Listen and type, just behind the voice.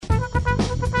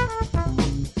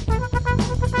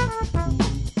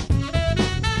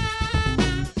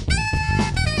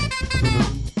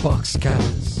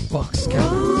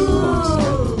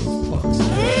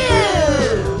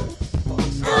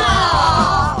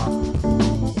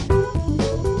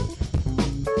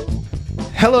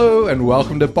Hello and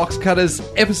welcome to Box Cutters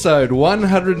episode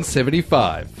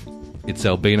 175. It's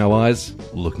Albino Eyes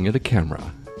looking at a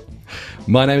camera.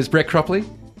 My name is Brett Cropley.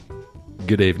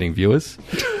 Good evening, viewers.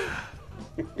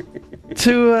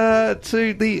 Now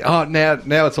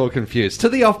it's all confused. To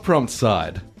the off-prompt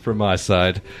side, from my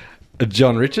side,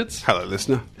 John Richards. Hello,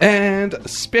 listener. And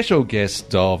special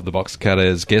guest of the Box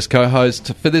Cutters, guest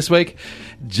co-host for this week,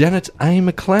 Janet A.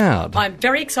 McLeod. I'm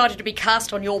very excited to be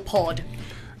cast on your pod.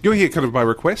 You're here kind of by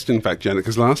request, in fact, Janet,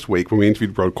 because last week when we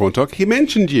interviewed Rod Quantock, he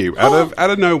mentioned you out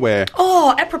of nowhere.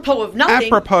 Oh, apropos of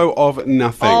nothing. Apropos of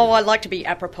nothing. Oh, I like to be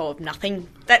apropos of nothing.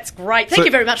 That's great. Thank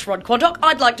you very much, Rod Quantock.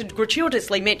 I'd like to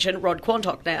gratuitously mention Rod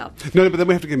Quantock now. No, but then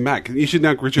we have to give him back. You should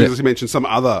now gratuitously mention some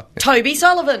other. Toby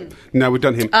Sullivan. No, we've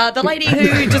done him. The lady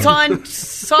who designed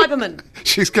Cyberman.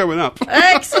 She's going up.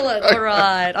 Excellent. All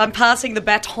right. I'm passing the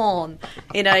baton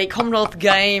in a Commonwealth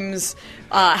Games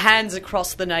hands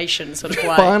across the nation sort of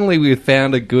way. Finally, we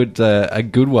found a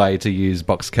good way to use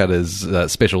Box Cutters'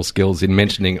 special skills in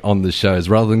mentioning on the shows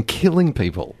rather than killing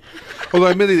people. Although,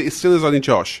 admittedly, it still is only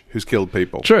Josh who's killed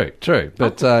people. True.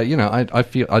 But I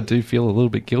do feel a little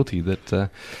bit guilty that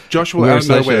Josh will we're out of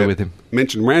nowhere associated with him.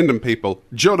 mention random people.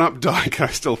 John Updike, I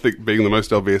still think being the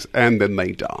most obvious, and then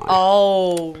they die.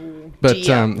 Oh, But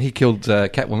dear. he killed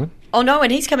Catwoman. Oh, no,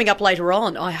 and he's coming up later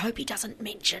on. I hope he doesn't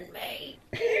mention me.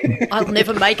 I'll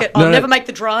never make it. I'll never make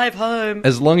the drive home.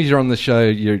 As long as you're on the show,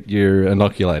 you're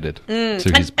inoculated to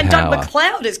his And power. Doug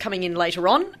McLeod is coming in later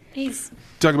on.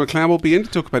 Doug McLeod will be in to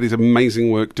talk about his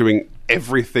amazing work doing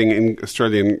everything in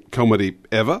Australian comedy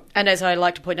ever. And as I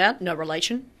like to point out, no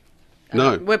relation.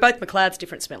 No. We're both McLeod's,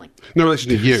 different spelling. No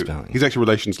relation to you. spelling. He's actually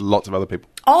relations to lots of other people.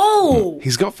 Oh!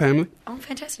 He's got family. Oh,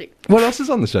 fantastic. What else is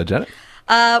on the show, Janet?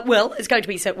 Well, it's going to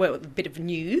be a bit of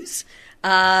news.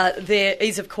 There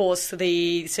is, of course,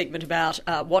 the segment about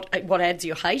what ads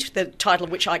you hate, the title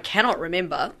of which I cannot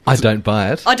remember. I don't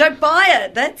buy it. I don't buy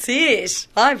it. That's it.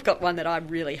 I've got one that I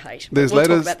really hate. There's we'll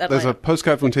letters, talk about that there's later. a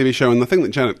postcard from a TV show, and the thing that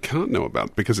Janet can't know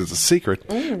about, because it's a secret,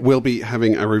 we'll be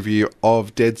having a review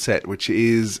of Dead Set, which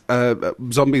is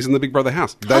zombies in the Big Brother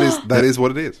house. That is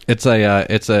what it is. It's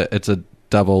a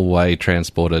double-way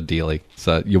transporter dealie.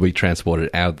 So you'll be transported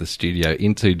out of the studio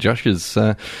into Josh's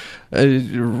rather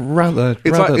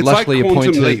lushly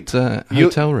appointed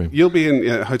hotel room. You'll be in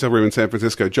a hotel room in San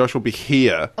Francisco. Josh will be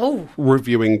here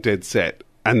reviewing Dead Set,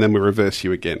 and then we reverse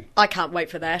you again. I can't wait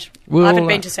for that. Well, I haven't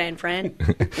been to San Fran.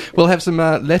 We'll have some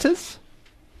letters.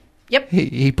 Yep.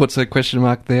 He puts a question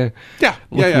mark there. Yeah.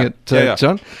 Looking at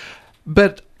John.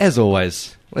 But as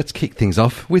always, let's kick things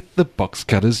off with the Box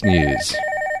Cutters news.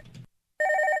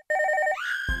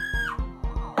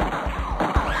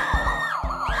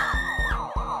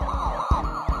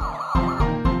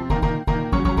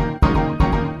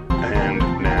 And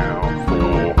now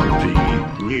for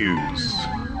the news.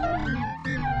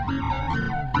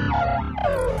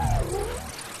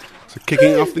 So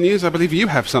kicking off the news, I believe you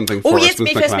have something for Oh, us, yes, Ms.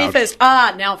 me first, McLeod. me first.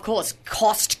 Now, of course,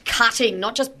 cost cutting,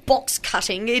 not just box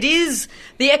cutting. It is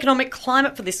the economic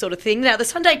climate for this sort of thing. Now, the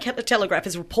Sunday Telegraph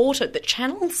has reported that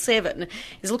Channel 7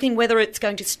 is looking whether it's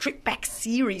going to strip back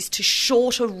series to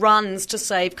shorter runs to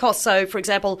save costs. So, for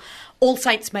example, All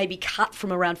Saints may be cut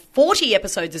from around 40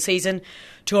 episodes a season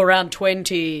to around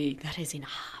 20. That is in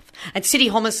half. And City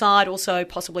Homicide also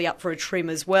possibly up for a trim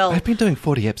as well. They've been doing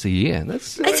 40 eps a year.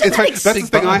 That's Isn't In that fact, that's the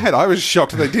thing I had. I was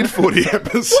shocked they did 40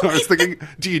 episodes. I was thinking,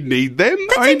 do you need them?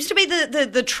 That seems to be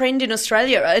the trend in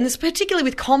Australia, and it's particularly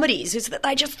with comedies, is that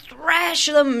they just thrash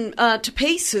them to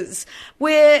pieces,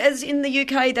 whereas in the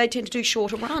UK they tend to do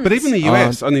shorter runs. But even the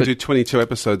US only but- do 22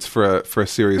 episodes for a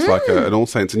series like an All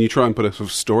Saints, and you try and put a sort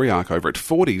of story arc over it.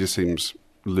 40 just seems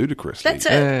ludicrous. That's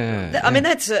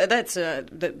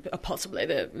possibly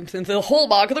the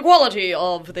hallmark of the quality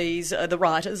of these the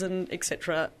writers and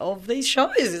etc. of these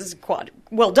shows is quite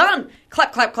well done.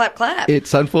 Clap, clap, clap, clap.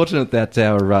 It's unfortunate that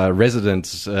our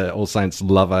resident All Saints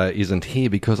lover isn't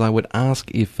here, because I would ask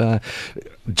if,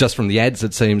 just from the ads,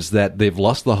 it seems that they've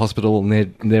lost the hospital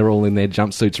and they're all in their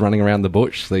jumpsuits running around the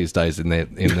bush these days in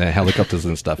their helicopters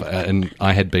and stuff. And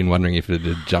I had been wondering if it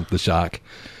had jumped the shark.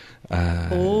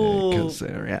 Because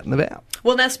they're out and about.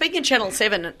 Well, now, speaking of Channel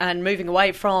 7 and moving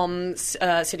away from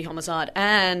City Homicide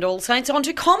and All Saints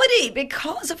onto comedy,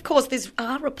 because, of course, there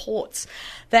are reports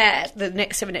that the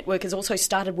 7 Network has also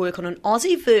started work on an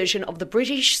Aussie version of the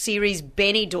British series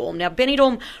Benidorm. Now,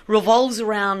 Benidorm revolves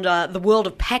around the world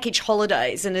of package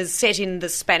holidays and is set in the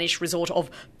Spanish resort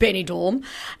of Benidorm.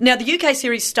 Now, the UK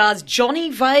series stars Johnny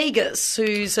Vegas,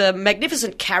 who's a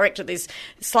magnificent character, this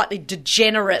slightly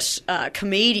degenerate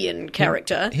comedian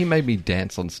character. He made me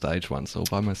dance on stage once. once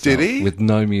all by myself. Did he? With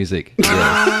no music.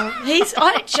 Yes.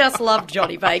 I just love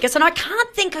Johnny Vegas, and I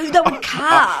can't think who they would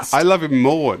cast. I love him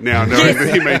more now knowing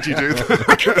that he made you do that.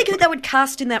 I can't think who they would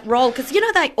cast in that role, because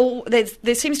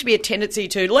there seems to be a tendency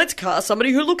to let's cast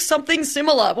somebody who looks something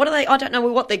similar. What are they? I don't know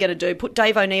what they're going to do. Put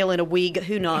Dave O'Neill in a wig?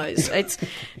 Who knows? It's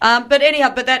but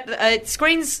anyhow, it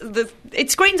screens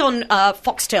on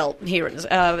Foxtel here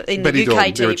in Betty UK Dawn,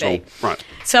 the TV. original. Right.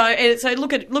 So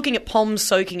looking at Poms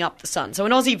soaking up the sun. So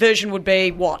an Aussie version would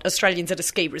be what? Australians at a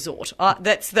ski resort.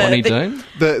 That's the Bonnie Doon?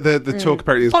 The talk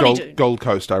apparently is Bonnie Doon. Gold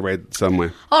Coast. I read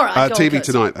somewhere. All right, Gold TV Coast.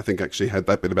 Tonight, I think, actually had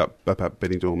that bit about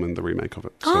Benny Dorman, the remake of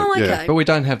it. So, Oh, okay. yeah. But we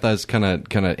don't have those kind of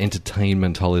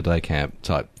entertainment holiday camp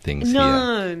type things here.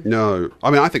 No. No, I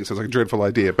mean I think it sounds like a dreadful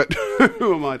idea, but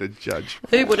who am I to judge?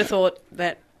 Who would have thought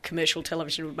that commercial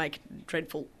television would make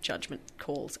dreadful judgment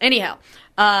calls? Anyhow,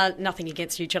 nothing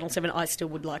against you, Channel 7. I still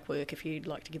would like work if you'd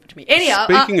like to give it to me. Anyhow,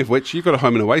 Speaking of which, you've got a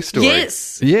home and away story.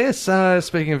 yes. Yes,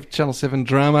 speaking of Channel 7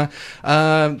 drama,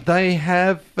 they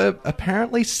have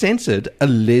apparently censored a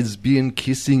lesbian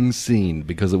kissing scene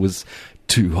because it was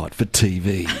too hot for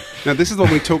TV. Now this is the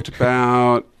one we talked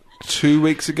about 2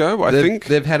 weeks ago, I think.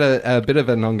 They've had a bit of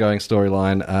an ongoing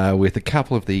storyline with a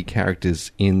couple of the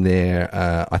characters in there.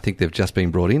 I think they've just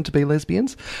been brought in to be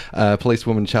lesbians.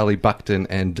 Policewoman Charlie Buckton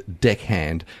and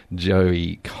deckhand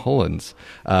Joey Collins.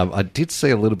 I did see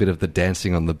a little bit of the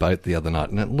dancing on the boat the other night,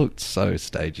 and it looked so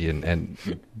stagey and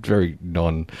very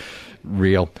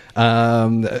non-real.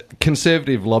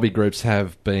 Conservative lobby groups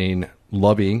have been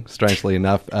lobbying, strangely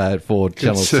enough, for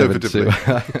Channel 7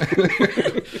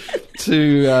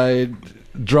 to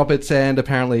drop it, and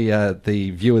apparently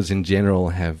the viewers in general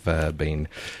have been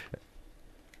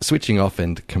switching off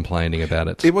and complaining about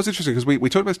it. It was interesting because we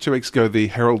talked about this 2 weeks ago. The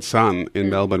Herald Sun in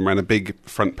Melbourne ran a big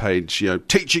front page,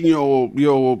 teaching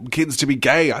your kids to be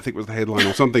gay, I think was the headline,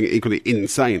 or something equally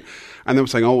insane. And they were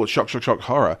saying, oh, shock, shock, shock,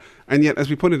 horror. And yet, as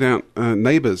we pointed out,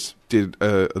 Neighbours did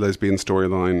a lesbian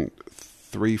storyline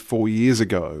 3-4 years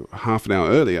ago, half an hour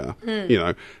earlier,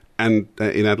 and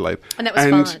in Adelaide. And that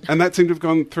was fine. And that seemed to have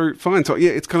gone through fine. So,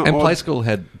 yeah, it's kind of And odd. Play School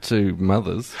had two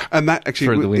mothers. And that through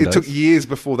the actually, it windows. took years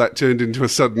before that turned into a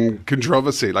sudden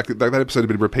controversy. Like that episode had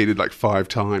been repeated like 5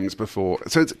 times before.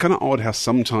 So it's kind of odd how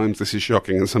sometimes this is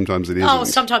shocking and sometimes it isn't. Oh,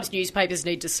 sometimes newspapers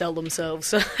need to sell themselves.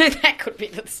 So that could be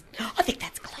I think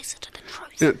that's closer to the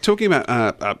truth. Now, talking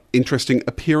about interesting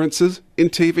appearances in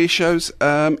TV shows,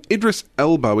 Idris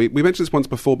Elba, we mentioned this once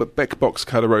before, but Beck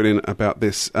Boxcutter wrote in about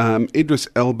this. Idris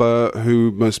Elba,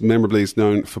 who most memorably is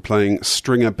known for playing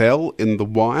Stringer Bell in The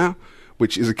Wire,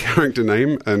 which is a character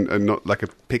name and not like a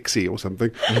pixie or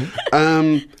something.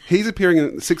 He's appearing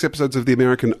in 6 episodes of The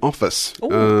American Office,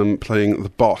 playing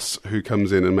the boss who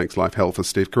comes in and makes life hell for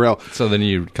Steve Carell. So the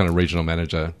new kind of regional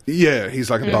manager. Yeah,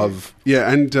 he's like above.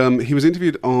 Yeah, and he was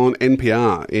interviewed on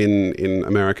NPR in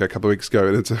America a couple of weeks ago,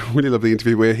 and it's a really lovely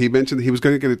interview where he mentioned that he was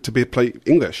going to get it to play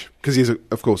English, because he's,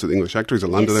 of course, an English actor. He's a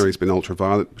Londoner. Yes. He's been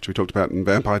Ultraviolet, which we talked about in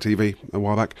Vampire TV a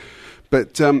while back.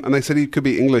 But and they said he could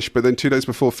be English, but then 2 days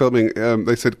before filming,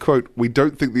 they said, quote, "We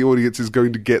don't think the audience is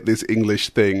going to get this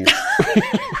English thing."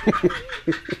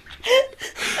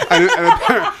 and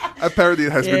apparently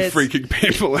it has been freaking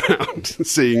people out,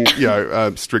 seeing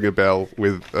Stringer Bell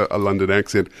with a London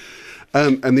accent.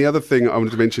 And the other thing I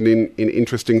wanted to mention in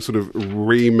interesting sort of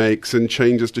remakes and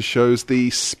changes to shows,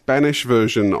 the Spanish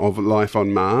version of Life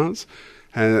on Mars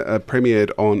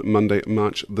premiered on Monday,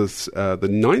 March the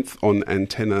 9th on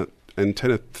Antenna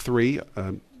 3,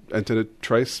 Antenna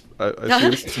Trace, I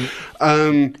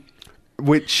assume.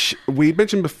 Which we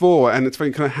mentioned before, and it's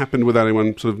kind of happened without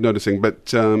anyone sort of noticing,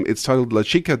 but it's titled La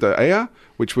Chica de Ella,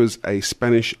 which was a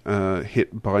Spanish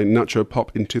hit by Nacho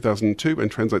Pop in 2002 and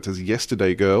translates as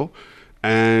Yesterday Girl.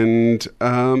 And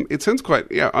it sounds quite...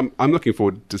 Yeah, I'm looking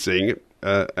forward to seeing it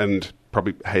and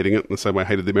probably hating it in the same way I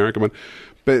hated the American one.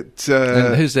 But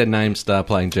And who's their name star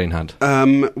playing Gene Hunt?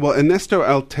 Well, Ernesto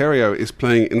Alterio is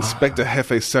playing Inspector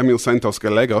Jefe Samuel Santos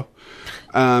Gallego,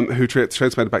 who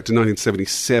transplanted back to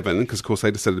 1977, because, of course, they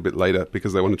decided a bit later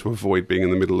because they wanted to avoid being in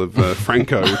the middle of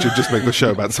Franco, which would just make the show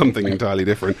about something entirely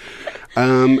different.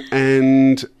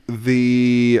 And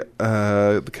the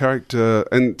character...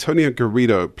 Antonio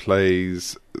Garrido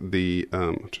plays the... I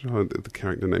don't know what the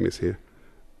character name is here.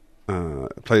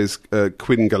 Plays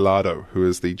Quinn Gallardo, who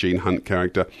is the Gene Hunt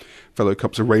character. Fellow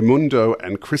cops are Raimundo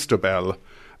and Cristobal.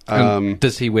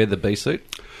 Does he wear the bee suit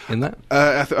in that?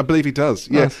 I believe he does,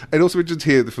 yeah. Nice. And also, we just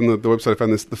here from the website I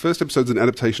found this. The first episode's an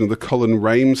adaptation of the Colin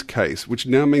Rames case, which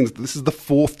now means this is the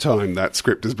 4th time that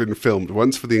script has been filmed.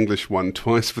 Once for the English one,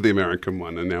 twice for the American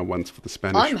one, and now once for the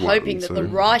Spanish one. I'm hoping that the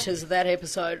writers of that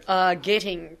episode are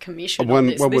getting commission One on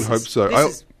this. would hope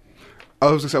so. I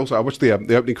was going to say also, I watched the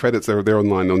opening credits. They're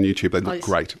online on YouTube. They look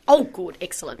great. Oh, good.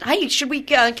 Excellent. Hey, should we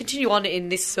continue on in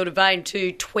this sort of vein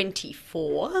to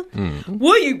 24?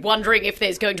 Were you wondering if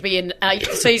there's going to be an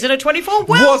 8th season of 24?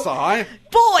 Well, Was I?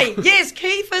 Boy, yes,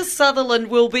 Kiefer Sutherland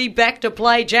will be back to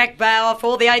play Jack Bauer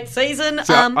for the 8th season.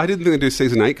 So I didn't think they'd do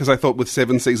season 8 because I thought with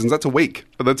 7 seasons, that's a week.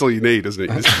 But that's all you need, isn't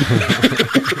it?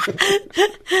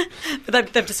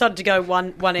 But they've decided to go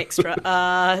one extra.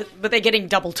 But they're getting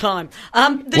double time.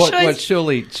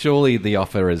 Surely the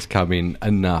offer has come in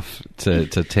enough to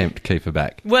tempt Kiefer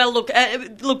back. Well, look,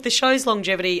 the show's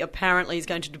longevity apparently is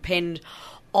going to depend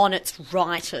on its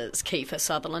writers, Kiefer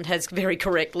Sutherland has very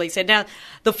correctly said. Now,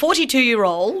 the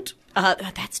 42-year-old...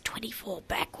 that's 24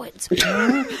 backwards. The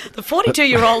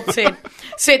 42-year-old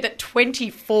said that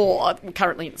 24,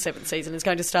 currently in the 7th season, is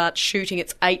going to start shooting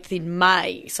its 8th in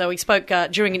May. So he spoke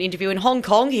during an interview in Hong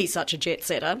Kong. He's such a jet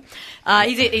setter.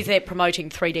 He's there promoting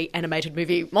 3D animated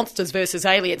movie Monsters vs.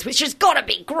 Aliens, which has got to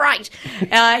be great.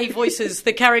 He voices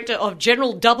the character of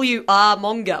General W.R.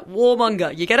 Monger,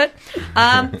 Warmonger. You get it?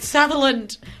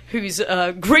 Sutherland, whose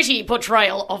gritty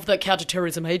portrayal of the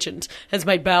counterterrorism agent has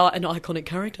made Bauer an iconic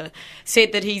character,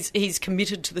 said that he's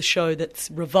committed to the show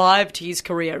that's revived his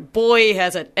career. Boy,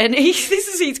 has it. And this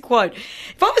is his quote.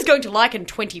 If I was going to liken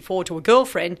 24 to a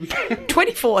girlfriend,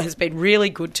 24 has been really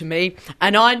good to me,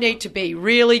 and I need to be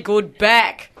really good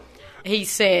back, he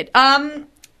said.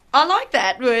 I like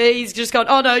that. He's just gone,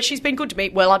 oh, no, she's been good to me.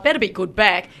 Well, I better be good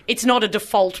back. It's not a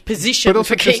default position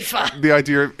for Kiefer. The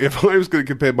idea of if I was going to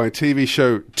compare my TV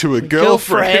show to a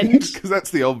girlfriend, because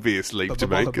that's the obvious leap to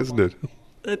make, isn't it?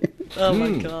 Oh, my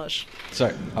gosh.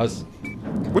 Sorry, I was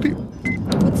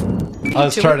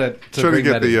trying to to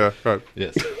get the... right.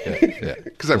 Yes, yeah.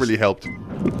 Because that really helped.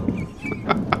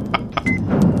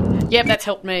 Yep, that's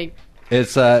helped me.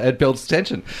 It builds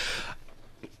tension.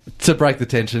 To break the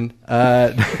tension,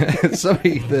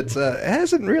 somebody that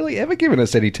hasn't really ever given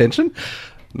us any tension.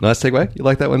 Nice segue. You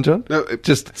like that one, John? No,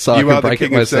 just so I can break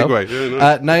it myself. Yeah,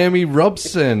 no. Naomi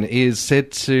Robson is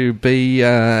said to be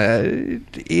in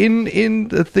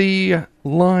the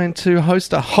line to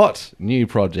host a hot new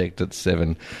project at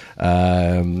 7.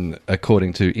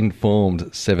 According to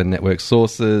informed 7 network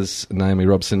sources, Naomi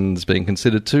Robson's being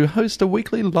considered to host a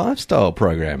weekly lifestyle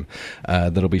program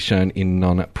that'll be shown in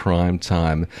non-prime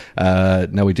time.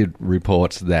 Now, we did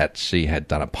report that she had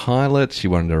done a pilot. She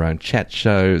wanted her own chat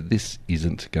show. This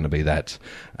isn't going to be that,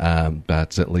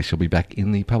 but at least she'll be back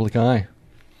in the public eye.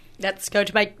 That's going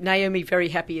to make Naomi very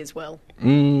happy as well.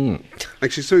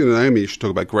 Actually, speaking of Naomi, you should talk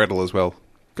about Gretel as well.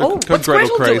 Go what's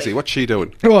Gretel crazy. doing? What's she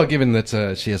doing? Well, given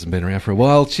that she hasn't been around for a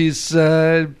while, she's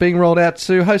being rolled out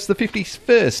to host the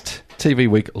 51st TV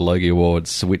Week Logie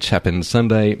Awards, which happens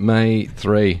Sunday, May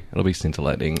 3. It'll be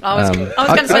scintillating. I was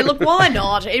going to say, look, why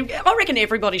not? I reckon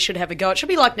everybody should have a go. It should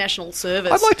be like national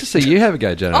service. I'd like to see you have a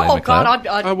go, Johnny. Oh, God,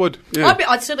 I would. Yeah.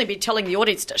 I'd certainly be telling the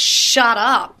audience to shut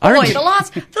up. I Boy, reckon- the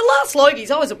last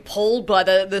Logies, I was appalled by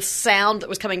the sound that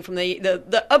was coming from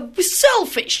the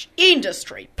selfish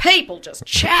industry. People just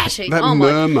chatting. That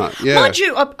murmur, yeah. Mind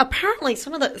you, apparently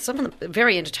some of the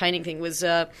very entertaining thing was...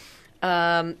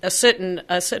 a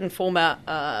certain former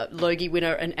Logie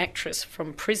winner and actress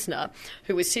from Prisoner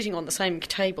who was sitting on the same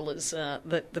table as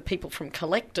the people from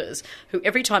Collectors, who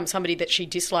every time somebody that she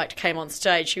disliked came on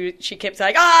stage, she kept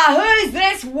saying, who's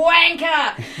this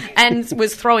wanker? And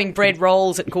was throwing bread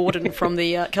rolls at Gordon from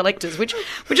the Collectors, which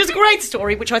is a great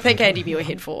story, which I thank Andy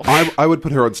Muirhead for. I would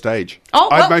put her on stage. Oh,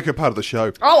 well, I'd make her part of the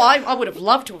show. Oh, I would have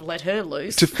loved to have let her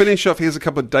loose. To finish off, here's a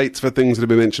couple of dates for things that have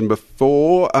been mentioned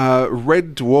before.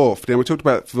 Red Dwarf. Now, we talked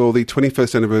about for the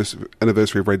 21st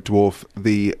anniversary of Red Dwarf,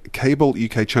 the cable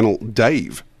UK channel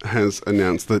Dave has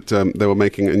announced that they were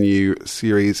making a new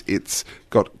series. It's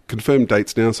got confirmed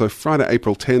dates now, so Friday,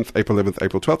 April 10th, April 11th,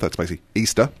 April 12th, that's basically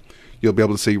Easter. You'll be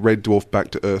able to see Red Dwarf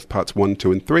Back to Earth parts 1,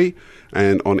 2 and 3,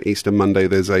 and on Easter Monday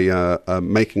there's a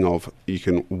making of you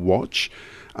can watch.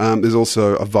 There's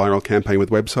also a viral campaign with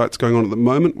websites going on at the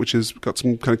moment, which has got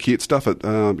some kind of cute stuff. You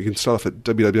can start off at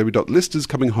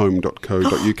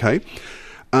www.listerscomingHome.co.uk.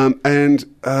 And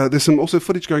there's some also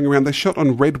footage going around. They're shot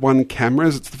on Red One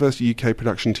cameras. It's the first UK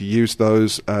production to use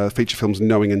those. Feature films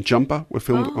Knowing and Jumper were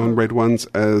filmed on Red Ones,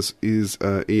 as is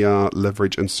ER,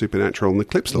 Leverage and Supernatural. And the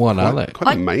clips look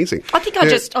quite amazing. I think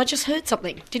I just heard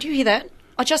something. Did you hear that?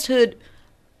 I just heard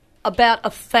about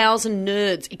 1,000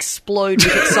 nerds explode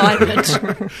with excitement.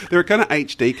 They're a kind of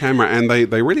HD camera, and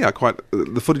they really are quite...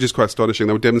 The footage is quite astonishing.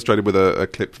 They were demonstrated with a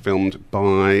clip filmed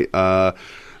by...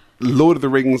 Lord of the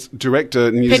Rings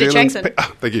director, Peter Jackson.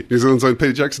 Thank you, New Zealand's own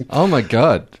Peter Jackson. Oh my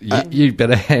God! You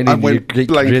better hand in your geek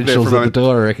credentials at the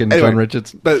door, I reckon, anyway, John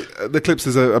Richards. But the clips,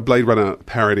 there's a Blade Runner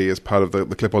parody as part of the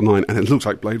clip online, and it looks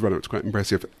like Blade Runner. It's quite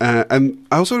impressive. And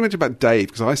I also want to mention about Dave,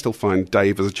 because I still find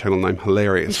Dave as a channel name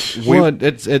hilarious. Well,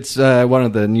 it's one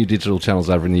of the new digital channels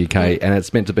over in the UK, and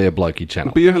it's meant to be a blokey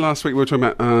channel. But you know, last week we were talking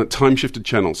about time-shifted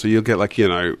channels, so you'll get like,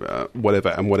 whatever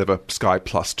and whatever, Sky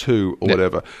Plus 2 or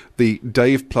whatever. The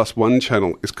Dave Plus 1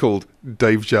 channel is called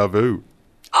Dave Vu.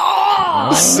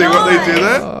 Oh, see what they did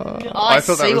there? I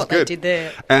thought see that was what good. they did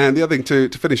there. And the other thing, to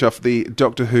finish off, the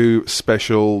Doctor Who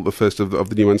special, the first of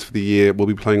the new ones for the year, will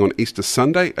be playing on Easter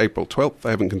Sunday, April 12th. They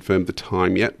haven't confirmed the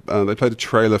time yet. They played a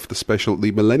trailer for the special at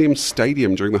the Millennium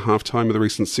Stadium during the half-time of the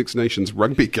recent Six Nations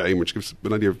rugby game, which gives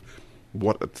an idea of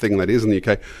what a thing that is in the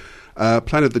UK.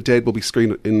 Planet of the Dead will be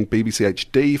screened in BBC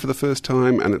HD for the first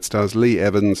time, and it stars Lee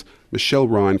Evans, Michelle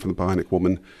Ryan from The Bionic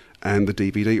Woman, and the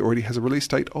DVD already has a release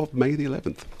date of May the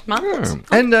 11th. Marvellous.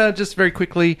 And just very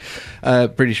quickly,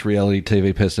 British reality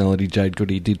TV personality Jade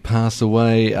Goody did pass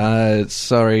away.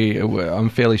 Sorry, I'm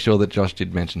fairly sure that Josh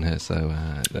did mention her, so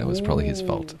that was probably his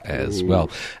fault as well.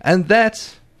 And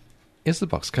that is the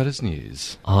Box Cutters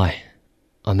News. Hi,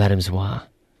 I'm Adam Zwar.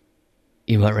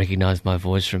 You might recognise my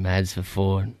voice from ads for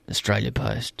Ford, Australia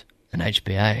Post and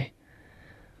HBA.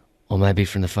 Or maybe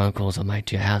from the phone calls I make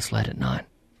to your house late at night.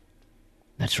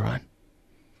 That's right.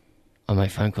 I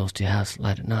make phone calls to your house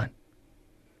late at night.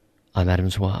 I'm Adam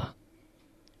Zwar,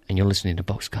 and you're listening to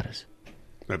Box Cutters.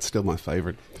 That's still my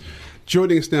favourite.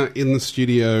 Joining us now in the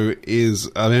studio is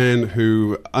a man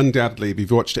who undoubtedly, if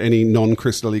you've watched any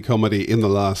non-Chris Lilly comedy in the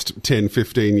last 10,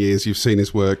 15 years, you've seen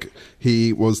his work.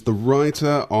 He was the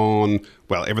writer on,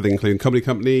 well, everything including Comedy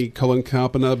Company, Colin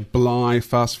Carpenter, Bly,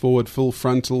 Fast Forward, Full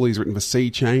Frontal. He's written for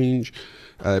Sea Change.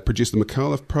 Produced the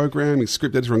McAuliffe program. He's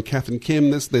script editor on Kath and Kim.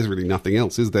 There's really nothing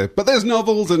else, is there? But there's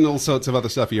novels and all sorts of other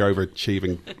stuff. You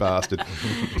overachieving bastard.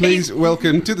 Please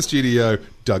welcome to the studio,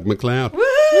 Doug McLeod. Woo!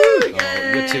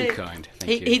 Oh, you're too kind.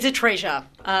 Thank you. He's a treasure.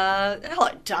 Hello,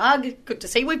 Doug. Good to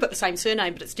see you. We've got the same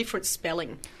surname, but it's different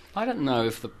spelling. I don't know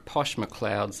if the posh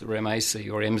McLeods are MAC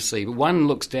or MC, but one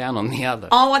looks down on the other.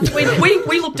 Oh,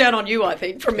 we look down on you, I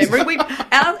think, from memory.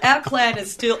 Our clan is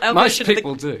still... Most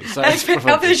people do. So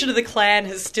our version of the clan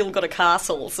has still got a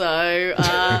castle, so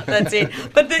that's it.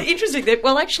 But the interesting thing...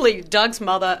 Well, actually, Doug's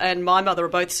mother and my mother are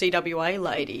both CWA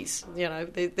ladies. You know,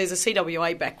 there's a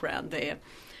CWA background there.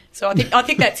 So I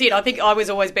think that's it. I think I was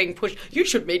always being pushed. You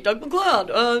should meet Doug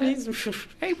McLeod.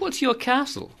 Hey, what's your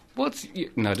castle?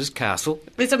 No, just castle.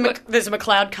 There's a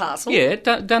McLeod castle. Yeah,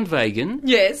 Dunvegan.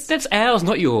 Yes. That's ours,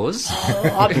 not yours.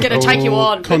 Oh, I'm going to take you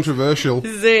on. Controversial.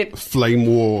 This is it. Flame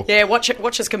war. Yeah, watch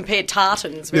us compare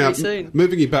tartans very soon.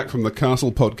 Moving you back from the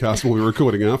Castle podcast we'll be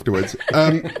recording afterwards.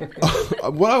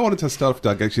 What I wanted to start off,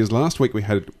 Doug, actually, is last week we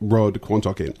had Rod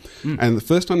Quantock in. And the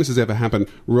first time this has ever happened,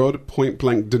 Rod point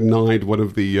blank denied one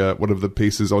of the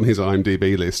pieces on his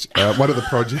IMDb list, one of the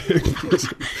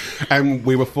projects. And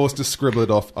we were forced to scribble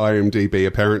it off IMDb.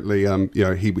 Apparently,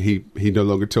 he no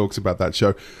longer talks about that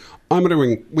show. I'm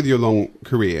wondering, with your long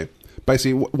career,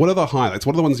 basically, what are the highlights?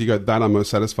 What are the ones you go, that I'm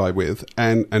most satisfied with?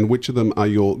 And which of them are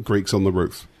your Greeks on the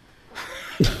Roof?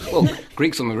 Well,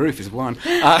 Greeks on the Roof is one.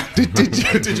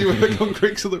 Did you work on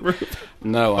Greeks on the Roof?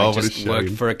 No, I just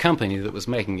worked for a company that was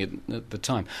making it at the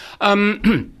time.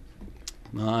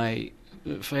 My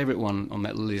favourite one on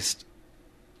that list...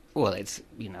 Well, it's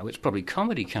probably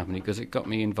Comedy Company because it got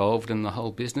me involved in the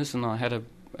whole business and I had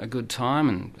a good time.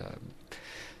 And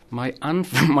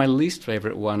my least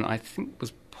favourite one, I think,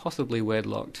 was possibly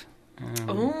Wedlocked.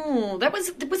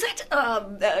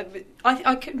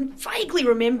 I can vaguely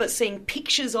remember seeing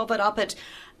pictures of it up at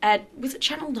was it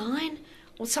Channel 9?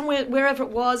 Or somewhere, wherever it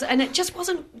was, and it just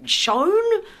wasn't shown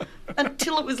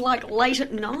until it was like late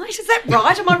at night. Is that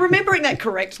right? Am I remembering that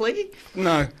correctly?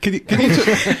 No.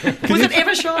 Was it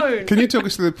ever shown? Can you talk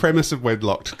us through the premise of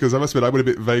Wedlocked? Because I must admit, I went a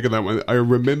bit vague on that one. I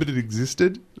remembered it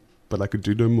existed, but I could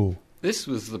do no more. This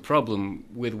was the problem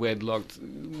with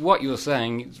Wedlocked. What you're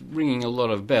saying is ringing a lot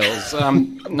of bells.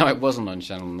 No, it wasn't on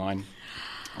Channel 9.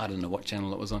 I don't know what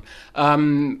channel it was on.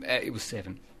 It was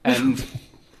 7. And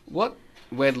what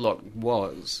Wedlocked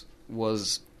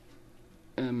was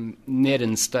Ned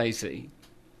and Stacey,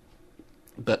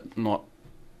 but not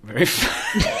very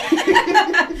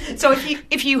So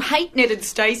if you hate Ned and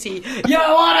Stacey, you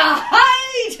want to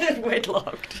hate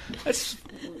Wedlocked.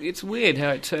 It's weird how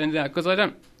it turned out, because I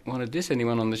don't want to diss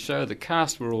anyone on the show. The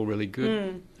cast were all really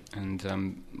good,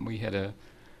 and we had a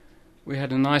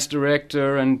nice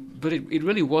director, but it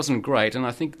really wasn't great, and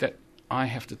I think that I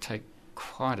have to take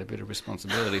quite a bit of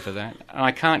responsibility for that. And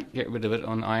I can't get rid of it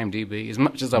on IMDb as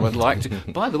much as I would like to.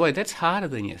 By the way, that's harder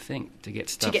than you think to get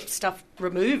stuff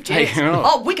removed. Yes.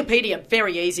 Oh, Wikipedia,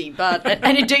 very easy, but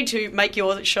and indeed to make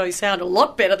your show sound a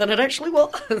lot better than it actually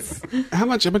was. How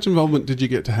much involvement did you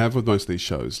get to have with most of these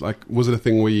shows? Like, was it a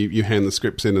thing where you hand the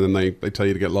scripts in and then they tell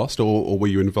you to get lost, or were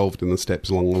you involved in the steps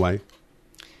along the way?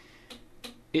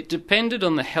 It depended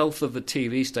on the health of the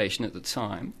TV station at the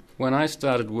time. When I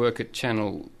started work at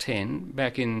Channel 10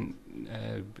 back in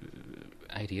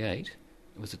 88,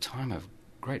 it was a time of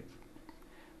great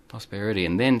prosperity,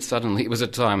 and then suddenly it was a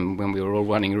time when we were all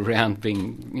running around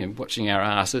watching our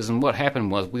asses, and what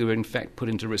happened was we were in fact put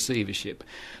into receivership.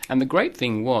 And the great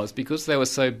thing was, because they were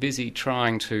so busy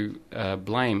trying to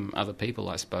blame other people,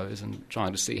 I suppose, and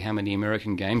trying to see how many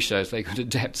American game shows they could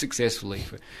adapt successfully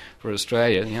for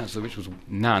Australia, the answer which was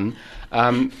none,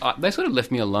 they sort of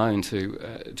left me alone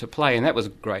to play, and that was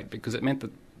great because it meant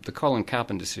that the Colin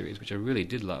Carpenter series, which I really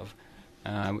did love,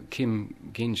 Kim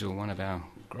Gingell, one of our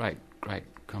great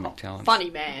comic talents. Funny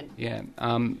man. Yeah.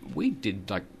 We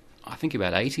did, I think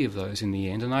about 80 of those in the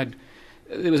end, and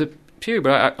there was a period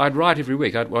where I'd write every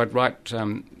week. I'd write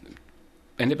an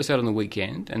episode on the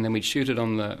weekend, and then we'd shoot it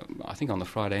on the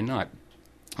Friday night.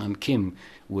 Kim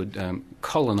would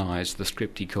colonise the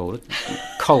script, he called it,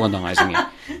 colonising it.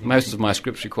 Most of my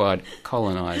scripts required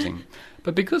colonising.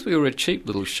 But because we were a cheap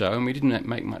little show and we didn't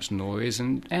make much noise,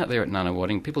 and out there at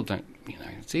Nunawading, people don't,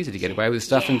 it's easy to get away with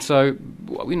stuff. And so,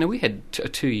 we had a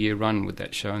 2-year run with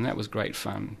that show, and that was great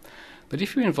fun. But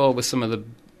if you're involved with some of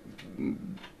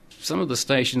the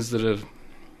stations that are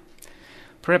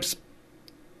perhaps,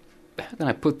 how can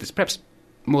I put this, perhaps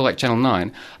more like Channel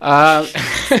 9,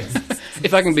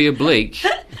 if I can be oblique.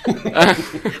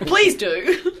 Please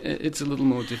do. It's a little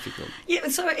more difficult. Yeah,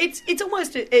 so it's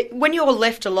almost when you're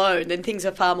left alone, then things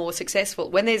are far more successful.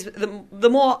 When there's the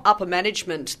more upper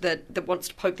management that wants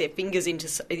to poke their fingers into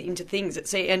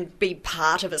things and be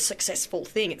part of a successful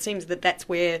thing, it seems that's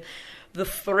where the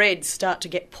threads start to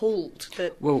get pulled.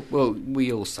 Well,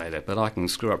 we all say that, but I can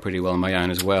screw up pretty well on my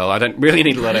own as well. I don't really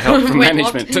need a lot of help from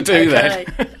management to do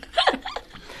that.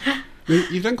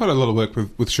 You've done quite a lot of work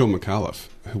with Sean McAuliffe,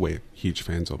 who we're huge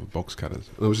fans of Box Cutters.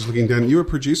 And I was just looking down. You were a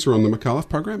producer on the McAuliffe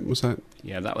program, was that?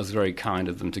 Yeah, that was very kind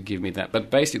of them to give me that. But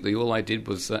basically, all I did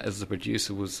was, as a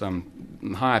producer, was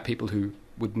hire people who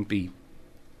wouldn't be,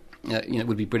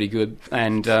 would be pretty good,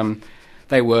 and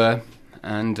they were.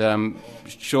 And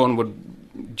Sean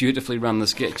would dutifully run the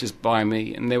sketches by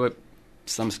me, and there were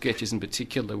some sketches in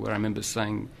particular where I remember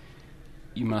saying,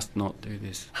 "You must not do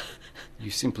this. You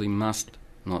simply must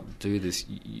not do this.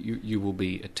 You will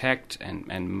be attacked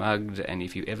and mugged, and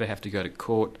if you ever have to go to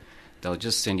court, they'll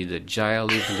just send you to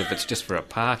jail, even if it's just for a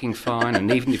parking fine, and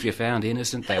even if you're found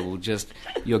innocent, they will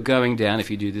you're going down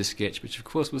if you do this sketch," which of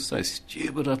course was so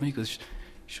stupid of me, because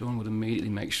Sean would immediately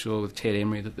make sure with Ted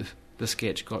Emery that the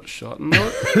sketch got shot, and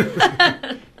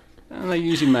they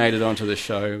usually made it onto the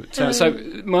show. So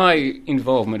my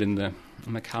involvement in the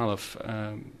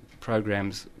McAuliffe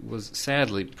programs was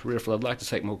sadly peripheral. I'd like to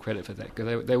take more credit for that,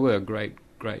 because they were great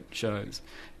shows.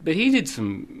 But he did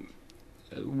some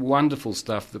wonderful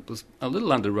stuff that was a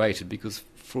little underrated because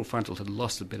Full Frontal had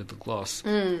lost a bit of the gloss.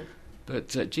 But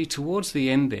towards the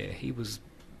end there, he was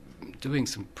doing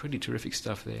some pretty terrific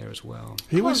stuff there as well.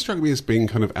 He always struck me as being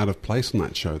kind of out of place on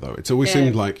that show, though. It's always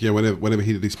seemed like, whenever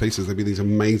he did these pieces, there'd be these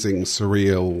amazing,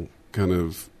 surreal kind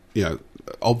of,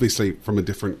 obviously from a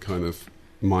different kind of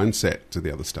mindset to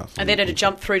the other stuff. And then it'd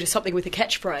jump through to something with a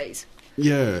catchphrase.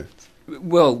 Yeah.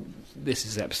 Well, this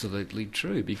is absolutely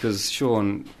true, because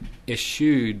Sean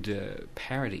eschewed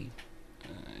parody,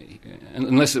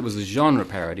 unless it was a genre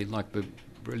parody, like the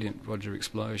brilliant Roger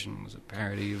Explosion was a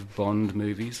parody of Bond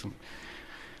movies,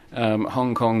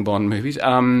 Hong Kong Bond movies.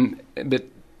 But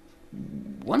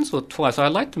once or twice, I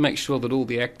like to make sure that all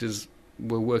the actors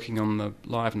were working on the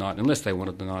live night, unless they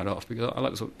wanted the night off, because I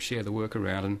like to sort of share the work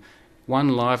around. And one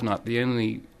live night, the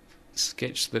only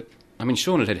sketch that...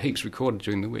 Sean had heaps recorded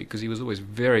during the week because he was always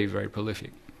very, very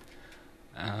prolific.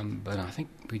 But I think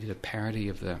we did a parody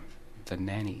of the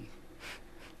Nanny.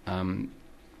 And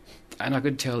I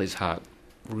could tell his heart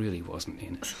really wasn't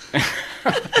in it.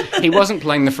 He wasn't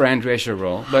playing the Fran Drescher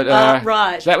role, but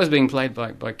right. That was being played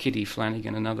by Kitty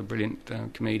Flanagan, another brilliant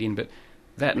comedian. But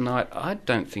that night, I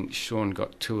don't think Sean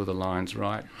got two of the lines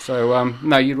right. So,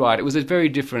 no, you're right. It was a very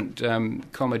different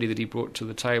comedy that he brought to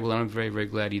the table, and I'm very, very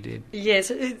glad he did.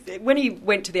 Yes, when he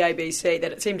went to the ABC,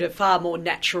 that it seemed a far more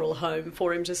natural home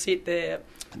for him to sit there.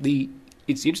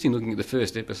 It's interesting looking at the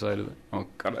first episode of it. Oh,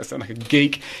 God, I sound like a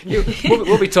geek.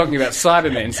 We'll be talking about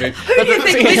Cybermen soon. Who do you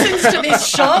think listens to this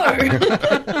show?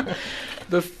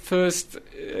 The first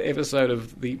episode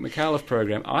of the McAuliffe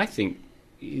program, I think,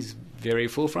 is very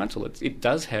full frontal. It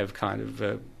does have kind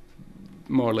of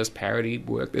more or less parody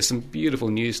work. There's some beautiful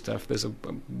new stuff. There's a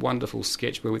wonderful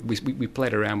sketch where we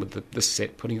played around with the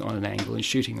set, putting it on an angle and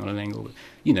shooting on an angle.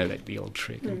 You know, the old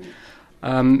trick.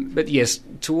 But yes,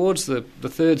 towards the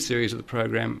third series of the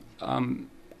program,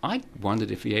 I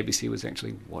wondered if the ABC was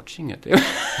actually watching it. There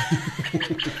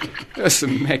was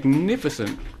some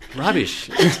magnificent rubbish.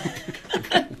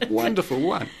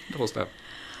 Wonderful stuff.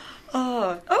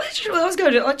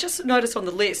 Actually, I just noticed on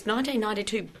the list,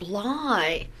 1992,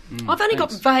 Bly. I've only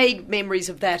got vague memories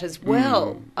of that as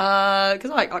well,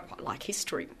 because I quite like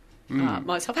history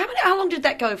myself. How long did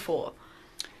that go for?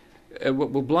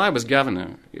 Well, Bly was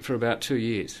governor for about 2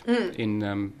 years in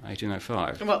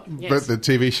 1805. Well, yes. But the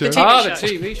TV show? The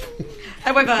TV show.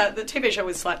 However, the TV show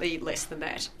was slightly less than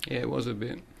that. Yeah, it was a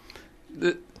bit.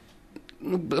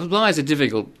 Bly is a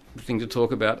difficult thing to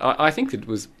talk about. I think it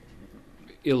was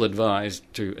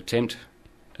ill-advised to attempt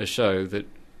a show that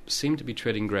seemed to be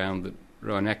treading ground that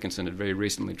Rowan Atkinson had very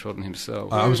recently trodden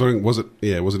himself. I was wondering, was it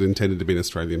intended to be an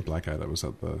Australian blackout? Was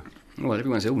that the... Well,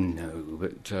 everyone said, oh no,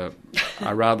 but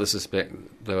I rather suspect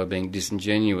they were being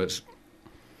disingenuous.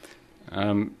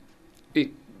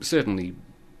 It certainly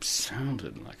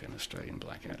sounded like an Australian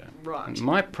blackout. Right. And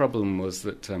my problem was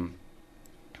that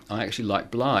I actually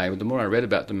liked Bly. The more I read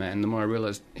about the man, the more I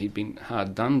realised he'd been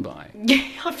hard done by. Yeah,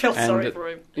 I felt sorry for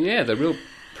him. Yeah, the real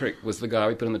prick was the guy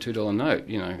we put on the $2 note,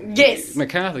 you know. Yes.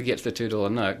 MacArthur gets the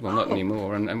 $2 note, well, not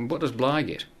anymore, and what does Bly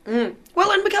get?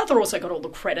 Well, and MacArthur also got all the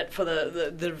credit for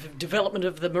the development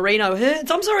of the merino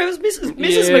herds. I'm sorry, it was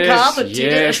Mrs. MacArthur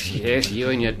did it. Yes, you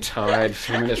and your tired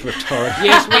feminist rhetoric.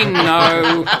 Yes, we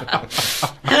know.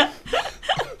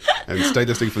 And stay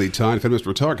listening for the Tired Feminist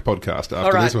Rhetoric podcast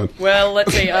after this one. Well,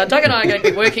 let's see. Doug and I are going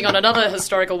to be working on another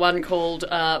historical one called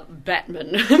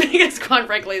Batman. Because, quite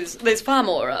frankly, there's far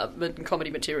more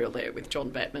comedy material there with John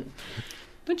Batman.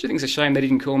 Don't you think it's a shame they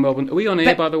didn't call Melbourne? Are we on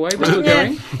air, by the way? We're still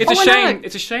going? It's a shame.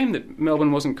 It's a shame that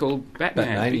Melbourne wasn't called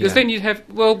Batman. Because then you'd have,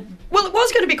 well, it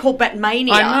was going to be called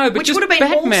Batmania. I know, but which would have been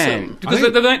Batman. awesome.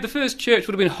 Because the first church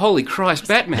would have been Holy Christ,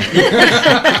 Batman.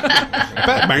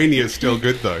 Batmania is still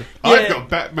good, though. Yeah. I've got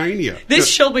Batmania. This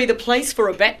shall be the place for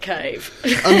a Batcave.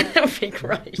 That would be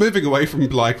great. Moving away from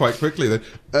Bly quite quickly,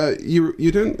 though,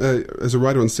 you don't, as a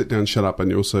writer on Sit Down, Shut Up,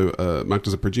 and you're also marked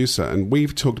as a producer, and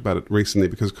we've talked about it recently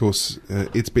because, of course,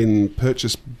 it's been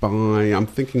purchased by, I'm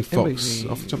thinking Fox, NBC.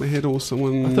 off the top of my head, or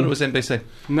someone... I thought it was NBC.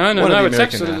 No, it's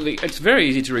absolutely... It's very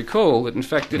easy to recall that, in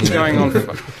fact, it's going on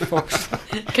Fox.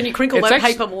 Can you crinkle that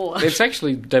paper more? It's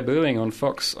actually debuting on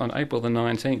Fox on April the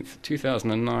 19th,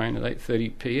 2009 at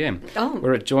 8:30 p.m,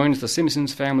 where it joins The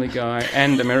Simpsons, Family Guy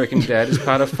and American Dad as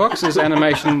part of Fox's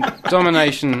animation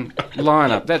domination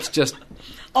lineup. That's just...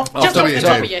 Off the top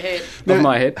of your head. Of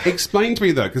my head. Explain to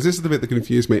me, though, because this is the bit that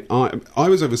confused me. I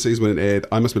was overseas when it aired.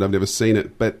 I must admit I've never seen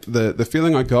it, but the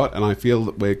feeling I got, and I feel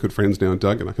that we're good friends now,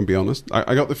 Doug, and I can be honest,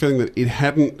 I got the feeling that it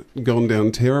hadn't gone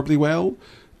down terribly well,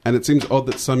 and it seems odd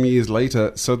that some years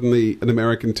later, suddenly an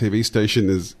American TV station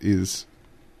is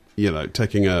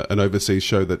taking an overseas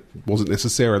show that wasn't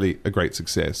necessarily a great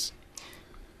success.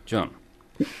 John.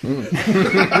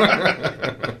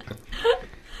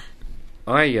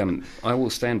 I will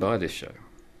stand by this show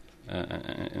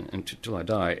until I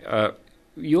die.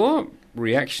 Your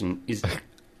reaction is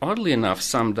oddly enough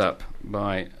summed up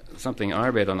by something I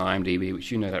read on IMDb,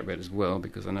 which you know that read as well,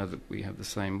 because I know that we have the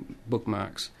same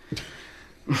bookmarks.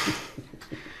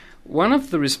 One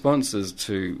of the responses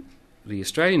to the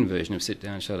Australian version of Sit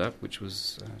Down, Shut Up, which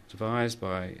was devised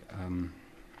by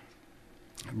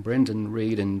Brendan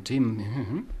Reid and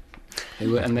Tim,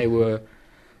 they were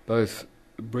both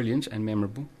brilliant and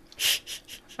memorable.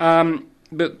 And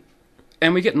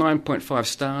we get 9.5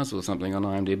 stars or something on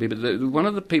IMDb, but one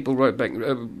of the people wrote back,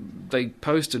 they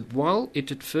posted, while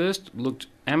it at first looked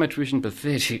amateurish and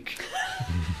pathetic,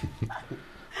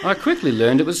 I quickly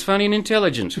learned it was funny and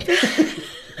intelligent.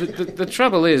 The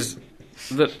trouble is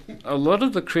that a lot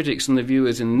of the critics and the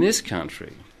viewers in this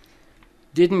country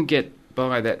didn't get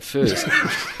by that first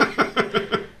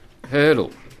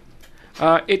hurdle.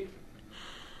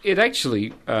 It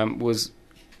actually was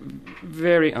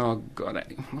very... Oh, God,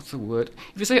 what's the word?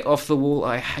 If you say off the wall,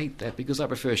 I hate that because I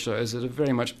prefer shows that are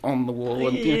very much on the wall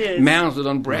and mounted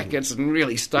on brackets and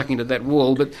really stuck into that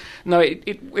wall. But no,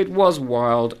 it was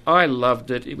wild. I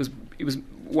loved it. It was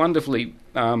wonderfully...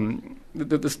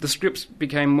 The scripts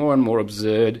became more and more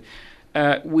absurd.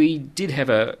 We did have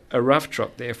a rough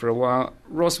trot there for a while.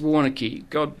 Ross Warneke.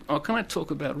 God, can I talk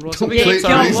about Ross? Please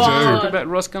talk about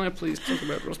Ross. Can I please talk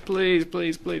about Ross? Please.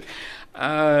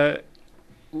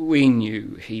 we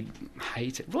knew he'd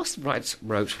hate it. Ross wrote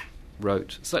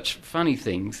such funny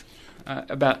things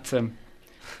about...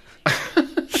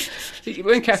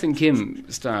 when Kath and Kim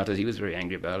started, he was very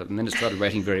angry about it, and then it started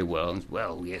rating very well. And,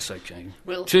 well, yes, okay.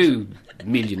 Well, 2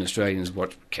 million Australians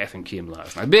watched Kath and Kim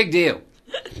last night. Big deal.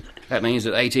 That means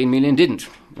that 18 million didn't.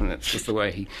 And that's just the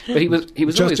way he... But he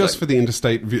was always just for the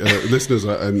interstate listeners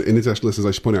and international listeners,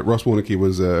 I should point out, Ross Warneke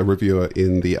was a reviewer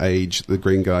in The Age, The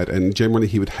Green Guide, and generally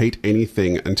he would hate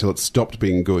anything until it stopped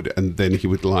being good, and then he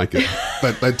would like it.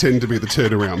 That tend to be the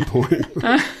turnaround point.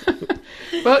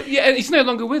 Well, yeah, he's no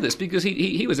longer with us because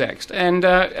he was axed, and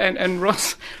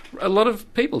Ross, a lot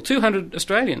of people, 200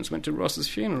 Australians went to Ross's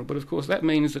funeral, but of course that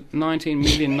means that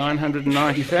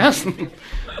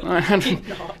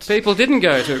 19,990,900 people didn't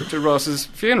go to Ross's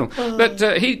funeral. But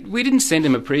we didn't send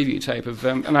him a preview tape of,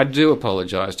 and I do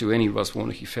apologise to any Ross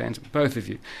Warneke fans, both of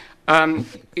you.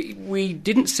 We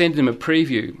didn't send him a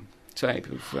preview tape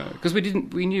because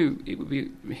we knew it would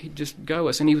be, he'd just go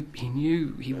us, and he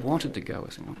knew he wanted to go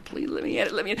us, and please let me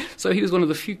edit. So he was one of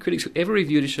the few critics who ever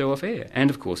reviewed a show off air, and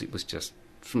of course it was just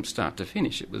from start to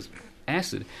finish, it was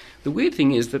acid. The weird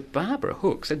thing is that Barbara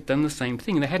Hooks had done the same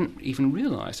thing, and they hadn't even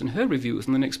realised, and her review was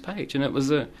on the next page, and it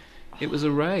was a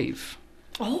rave.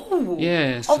 Oh,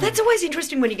 yes. Oh, that's always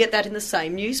interesting when you get that in the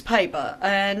same newspaper,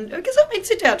 and because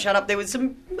Sit Down, Shut Up, there was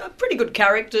some pretty good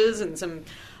characters and some.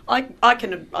 I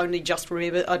can only just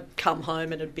remember I'd come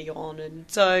home and it'd be on, and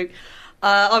so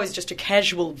I was just a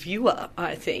casual viewer,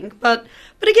 I think. But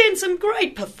again, some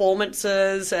great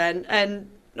performances, and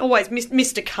always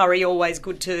Mr. Curry, always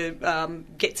good to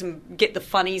get the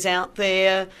funnies out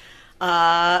there.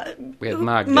 We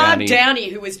had Mark Downey,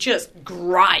 who was just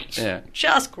great,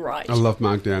 just great. I love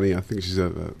Mark Downey. I think she's a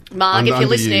Mark, if you're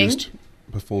listening.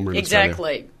 Performer in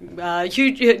exactly.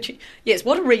 Huge, yes,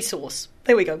 what a resource.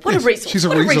 There we go. What a resource. She's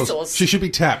a resource. She should be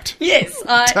tapped. Yes,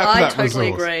 I totally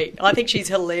resource. agree. I think she's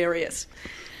hilarious.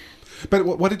 But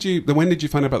when did you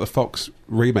find out about the Fox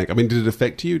remake? I mean, did it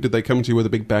affect you? Did they come to you with a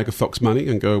big bag of Fox money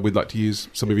and go, we'd like to use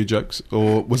some of your jokes?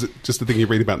 Or was it just the thing you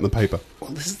read about in the paper?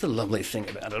 Well, this is the lovely thing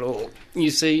about it all. You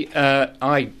see,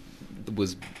 I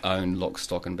was owned lock,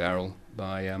 stock and barrel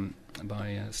by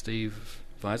Steve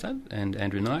Vizard and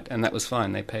Andrew Knight, and that was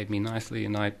fine. They paid me nicely,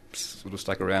 and I sort of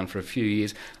stuck around for a few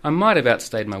years. I might have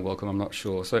outstayed my welcome, I'm not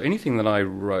sure. So anything that I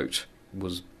wrote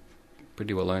was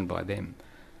pretty well owned by them.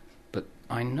 But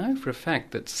I know for a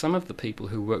fact that some of the people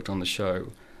who worked on the show,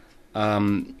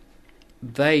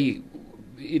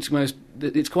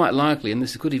 it's quite likely, and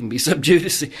this could even be sub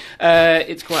judice,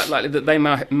 it's quite likely that they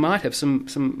might have some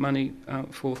money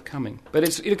forthcoming. But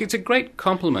it's a great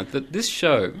compliment that this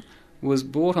show was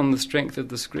bought on the strength of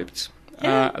the scripts.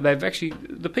 Yeah. They've actually,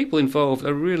 the people involved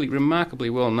are really remarkably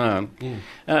well known.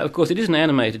 Of course, it is an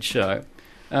animated show,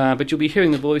 but you'll be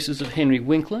hearing the voices of Henry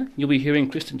Winkler, you'll be hearing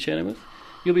Kristen Chenoweth,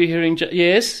 you'll be hearing...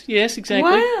 yes, exactly.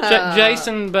 Wow.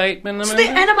 Jason Bateman. So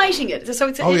they're animating it. So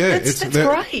it's that's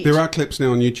great. There are clips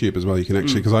now on YouTube as well. You can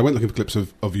actually... Because I went looking for clips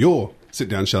of your Sit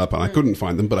Down, Shut Up, and I couldn't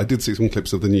find them, but I did see some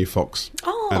clips of the new Fox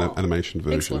animation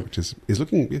version, excellent. which is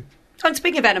looking... Yeah. And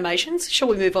speaking of animations, shall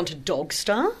we move on to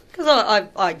Dogstar? Because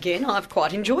I've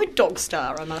quite enjoyed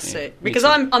Dogstar, I must say, because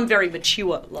I'm very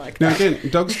mature like that. Now again,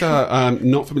 Dogstar,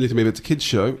 not familiar to me, but it's a kids'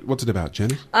 show. What's it about,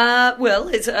 Jenny? Well,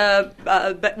 it's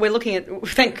but we're looking at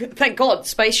thank God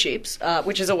spaceships,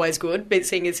 which is always good. But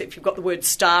seeing as if you've got the word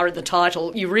star in the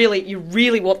title, you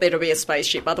really want there to be a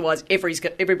spaceship. Otherwise,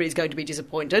 everybody's going to be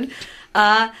disappointed.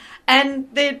 And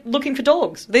they're looking for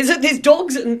dogs. There's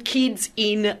dogs and kids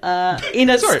in a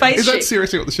spaceship. Is that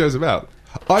seriously what the show's about?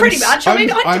 Pretty much.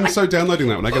 I'm so downloading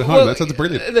that when I get home. That sounds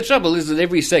brilliant. The trouble is that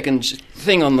every second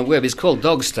thing on the web is called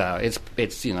Dogstar. It's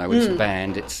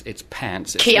band. It's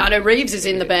pants. Keanu Reeves is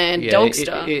in the band.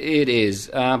 Dogstar. It is.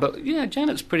 But yeah,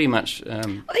 Janet's pretty much. I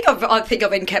think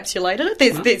I've encapsulated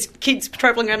it. There's kids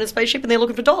travelling around in a spaceship and they're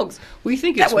looking for dogs. We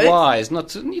think it's wise not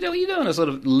to. You don't want to sort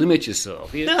of limit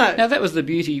yourself. No. Now that was the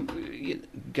beauty,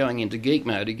 going into geek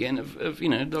mode again of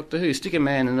Doctor Who. Stick a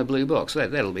man in a blue box.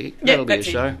 That'll be a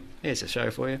show. There's a show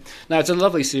for you. No, it's a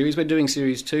lovely series. We're doing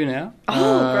series 2 now.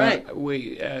 Oh, great.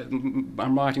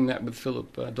 I'm writing that with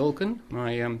Philip Dalkin,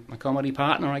 my comedy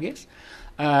partner, I guess.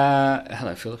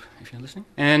 Hello, Philip, if you're listening.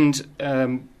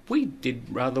 And we did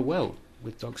rather well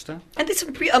with Dogstar. And there's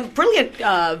some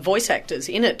brilliant voice actors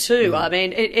in it too. I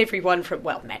mean, everyone from,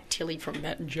 Matt Tilley from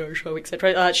Matt and Joe Show,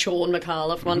 etc. Sean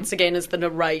McAuliffe, once again, as the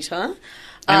narrator.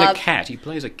 And a cat. He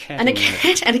plays a cat. And a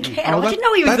cat. I didn't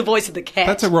know he was the voice of the cat.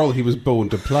 That's a role he was born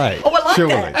to play. Oh, I like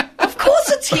that. Of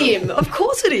course it's him. Of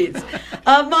course it is.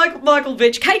 Michael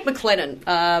Vetch, Kate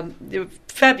McLennan,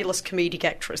 fabulous comedic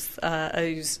actress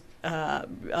who's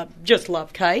just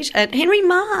love Kate. And Henry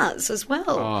Mars as well.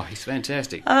 Oh, he's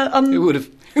fantastic. Who would have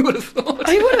thought? Who would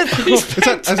have thought? Is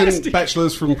that as in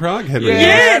Bachelors from Prague, Henry?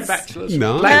 Yes. Bachelors.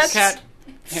 Nice. Black Cat,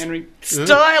 Henry.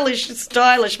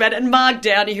 Stylish man. And Mark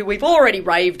Downey, who we've already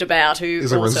raved about, who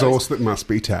Is a also resource that must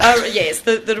be tapped. yes,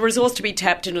 the resource to be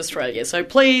tapped in Australia. So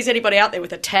please, anybody out there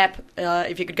with a tap,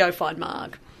 if you could go find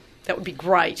Mark, that would be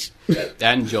great.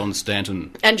 And John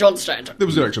Stanton. And John Stanton. There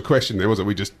was no actual question there, was it?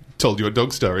 We just told you what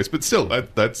dog stories, but still,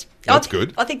 that's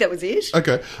good. I think that was it.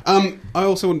 Okay. I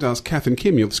also wanted to ask Kath and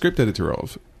Kim, you're the script editor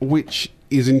of, which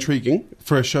is intriguing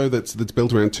for a show that's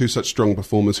built around two such strong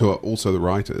performers who are also the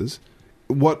writers.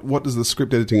 What does the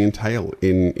script editing entail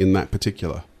in that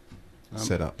particular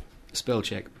setup? Spell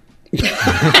check.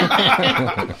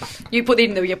 You put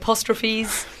in the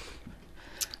apostrophes.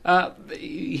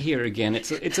 Here again,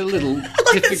 it's a little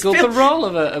difficult. The role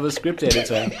of a script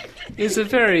editor is a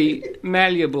very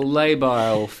malleable,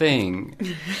 labile thing,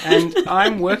 and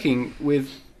I'm working with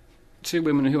two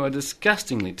women who are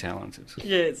disgustingly talented.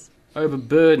 Yes.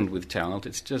 Overburdened with talent.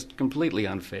 It's just completely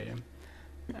unfair.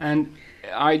 And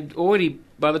by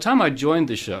the time I joined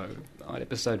the show, at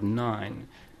episode 9,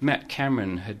 Matt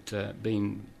Cameron had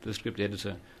been the script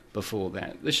editor before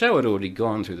that. The show had already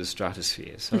gone through the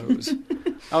stratosphere, so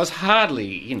I was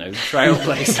hardly,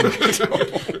 trailblazing at all.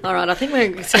 All right, I think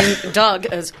we're seeing Doug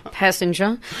as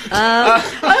passenger.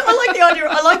 I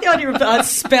like the idea of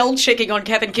spell checking on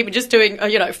Kath and Kim and just doing,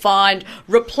 find,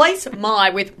 replace my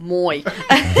with moi.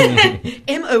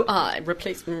 MOI,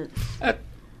 replace.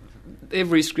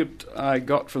 Every script I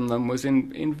got from them was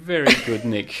in very good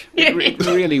nick. It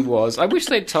really was. I wish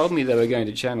they'd told me they were going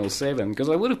to Channel 7, because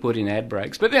I would have put in ad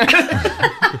breaks. But then,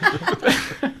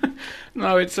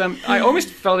 no, it's. I almost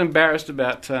felt embarrassed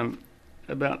about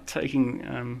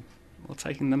taking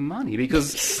the money,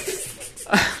 because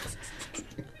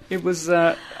it was.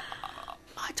 I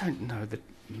don't know that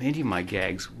many of my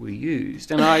gags were used,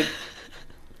 and I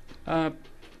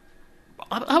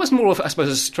was more of, I suppose,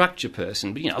 a structure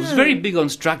person. But, I was very big on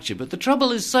structure. But the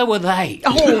trouble is, so were they.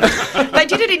 Oh, they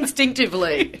did it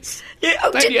instinctively. Yeah,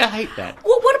 I hate that.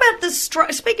 Well, what about the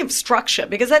speaking of structure?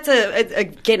 Because that's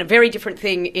again a very different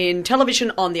thing in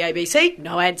television on the ABC,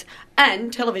 no ads,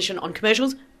 and television on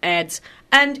commercials, ads.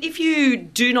 And if you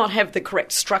do not have the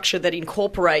correct structure that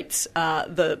incorporates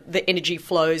the energy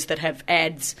flows that have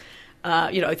ads.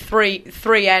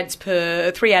 Three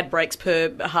ad breaks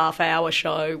per half-hour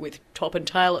show with top and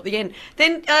tail at the end.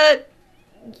 Then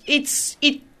it's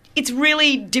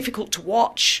really difficult to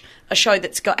watch a show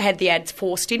that's had the ads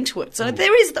forced into it. So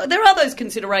there are those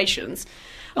considerations.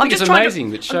 I think it's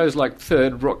amazing that shows like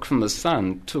Third Rock from the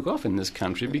Sun took off in this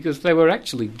country, because they were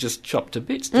actually just chopped to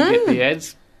bits to get the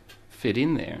ads fit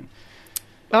in there.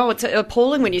 Oh, it's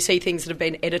appalling when you see things that have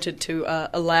been edited to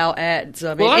allow ads.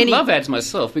 I love ads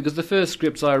myself, because the first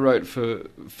scripts I wrote for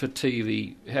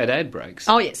TV had ad breaks.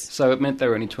 Oh, yes. So it meant they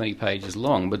were only 20 pages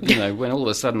long. But, when all of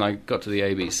a sudden I got to the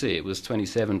ABC, it was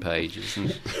 27 pages.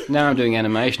 And now I'm doing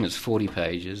animation, it's 40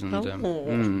 pages.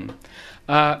 And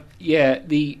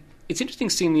it's interesting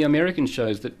seeing the American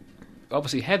shows that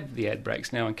obviously have the ad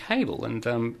breaks now on cable.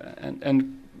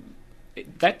 And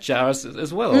that jars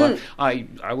as well. I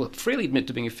will freely admit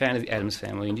to being a fan of the Addams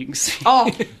Family, and you can see.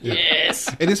 Oh, yes.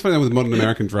 It is funny with modern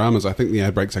American dramas. I think the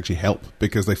ad breaks actually help,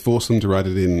 because they force them to write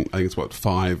it in. I think it's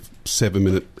 5-7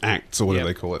 minute acts or whatever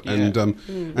they call it,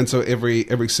 and so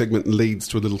every segment leads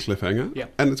to a little cliffhanger. Yeah.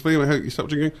 And it's funny how you stop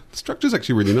going. The structure's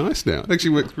actually really nice now. It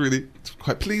actually works really. It's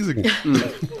quite pleasing.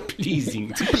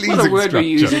 Pleasing. It's a pleasing what a word structure. we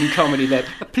use in comedy. That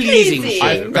pleasing.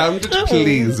 I found it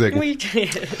pleasing. We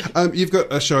did. You've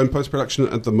got a show in post-production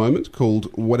at the moment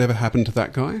called Whatever Happened to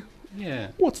That Guy? Yeah.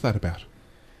 What's that about?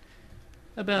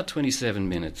 About 27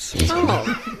 minutes.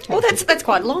 Oh, well, that's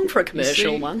quite long for a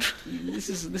commercial one. This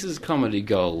is comedy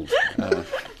gold.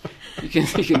 You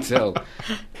can tell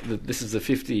that this is a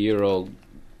 50-year-old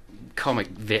comic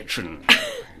veteran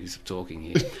who's talking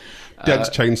here. Dad's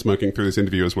chain smoking through this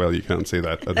interview as well. You can't see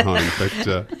that at home.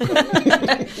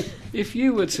 But, if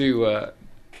you were to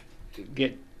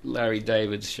get Larry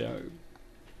David's show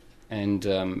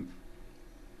and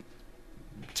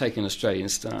take an Australian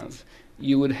stance,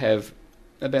 you would have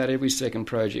about every second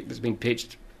project that's been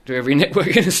pitched to every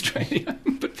network in Australia,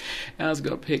 but ours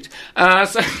got picked.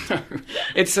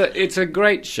 It's a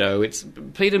great show.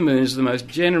 Peter Moon is the most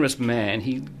generous man.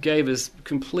 He gave us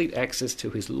complete access to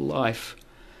his life,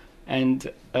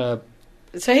 and so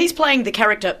he's playing the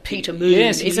character Peter Moon,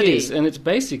 yes, isn't he is, he? and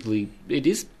it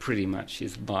is pretty much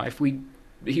his life.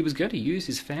 He was going to use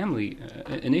his family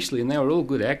initially, and they were all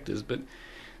good actors, but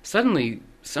suddenly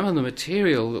some of the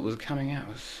material that was coming out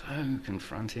was so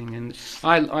confronting, and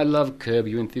I love Curb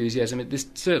Your Enthusiasm. This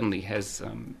certainly has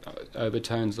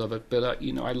overtones of it, but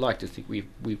I like to think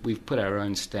we've put our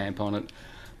own stamp on it.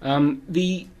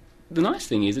 The nice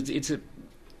thing is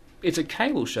it's a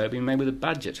cable show being made with a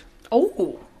budget.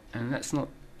 Oh, and that's not.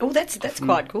 Oh, that's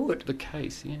quite good. The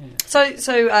case, yeah.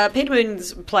 So Peter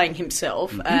Moon's playing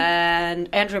himself, and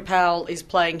Andrea Powell is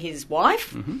playing his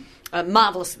wife.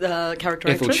 Marvellous character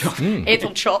Ethel actress. Chop.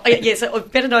 Ethel Chop. Yes,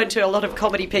 better known to a lot of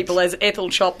comedy people as Ethel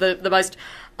Chop, the most...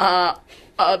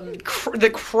 the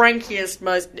crankiest,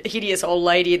 most hideous old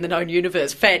lady in the known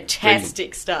universe.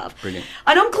 Fantastic stuff. Brilliant.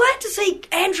 And I'm glad to see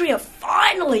Andrea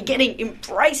finally getting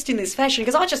embraced in this fashion,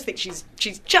 because I just think she's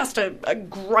just a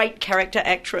great character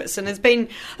actress, and has been,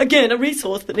 again, a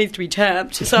resource that needs to be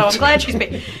tapped. So I'm glad she's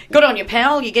been... Good on you,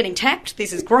 pal. You're getting tapped.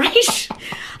 This is great.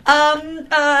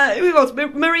 Who else?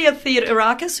 Maria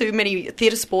Theodorakis, who many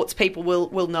theatre sports people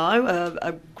will know,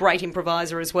 a great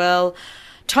improviser as well.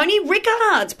 Tony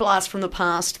Rickards, blast from the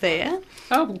past there.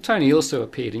 Oh, well, Tony also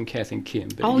appeared in Kath and Kim.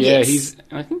 But yes.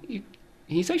 I think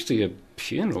he's actually a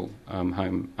funeral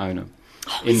home owner.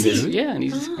 Oh, in is this. he? Yeah,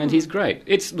 and he's great.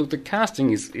 The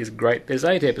casting is great. There's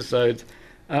 8 episodes.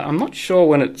 I'm not sure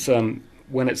when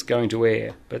it's going to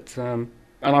air, but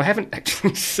and I haven't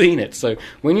actually seen it. So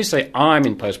when you say I'm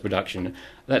in post-production,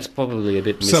 that's probably a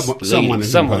bit misleading. Someone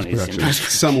is in post-production.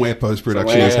 Somewhere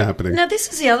post-production is happening. Now,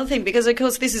 this is the other thing, because, of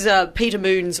course, this is Peter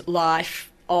Moon's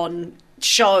life on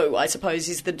show, I suppose,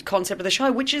 is the concept of the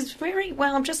show, which is very,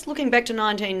 well, I'm just looking back to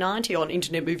 1990 on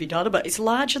Internet Movie Database. It's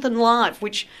Larger Than Life,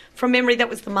 which, from memory, that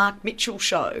was the Mark Mitchell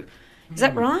show. Is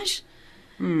that right?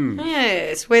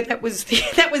 Yes, where that was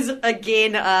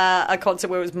again a concert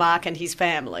where it was Mark and his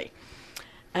family.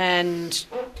 And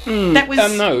that was...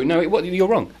 no, you're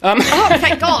wrong. Oh,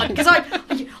 thank God, because I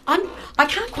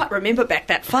can't quite remember back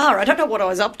that far. I don't know what I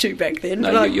was up to back then.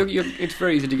 No, it's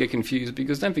very easy to get confused,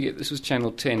 because don't forget, this was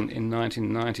Channel 10 in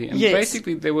 1990, and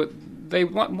basically they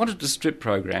wanted to strip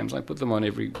programs, like put them on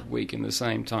every week in the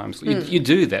same time. So you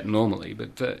do that normally,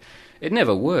 but it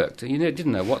never worked. You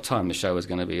didn't know what time the show was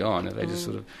going to be on, and they just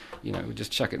sort of... would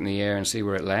just chuck it in the air and see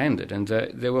where it landed. And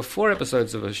there were 4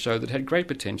 episodes of a show that had great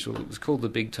potential. It was called The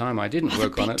Big Time. I didn't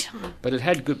work on it, but it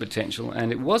had good potential.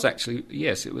 And it was actually,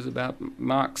 yes, it was about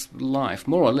Mark's life,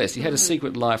 more or less. He had a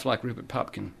secret life like Rupert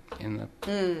Pupkin in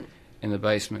the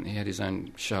basement. He had his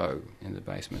own show in the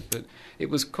basement. But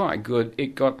it was quite good.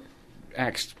 It got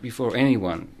axed before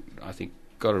anyone, I think,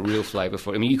 got a real flavour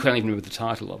for it. I mean, you can't even remember the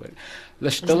title of it.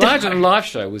 The Larger Than Life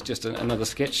show was just another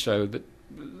sketch show that...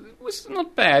 was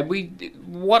not bad.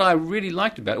 What I really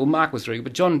liked about it, well, Mark was very good,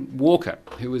 but John Walker,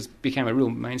 who became a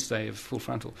real mainstay of Full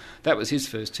Frontal, that was his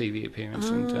first TV appearance,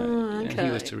 and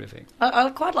he was terrific. I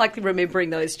quite like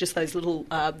remembering those little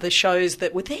the shows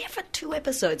that were there for 2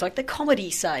 episodes, like the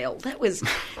Comedy Sale. That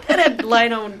had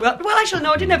Leno and... Well, actually,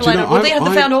 no, I didn't have Leno. Well, they had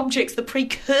the Found Objects, the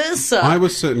precursor. I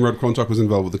was certain Rod Quantock was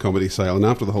involved with the Comedy Sale, and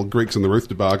after the whole Greeks and the Ruth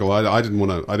debacle, I didn't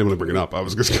want to bring it up. I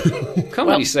was just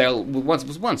Comedy Sale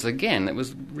was once again, it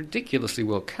was ridiculously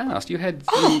well cast. You had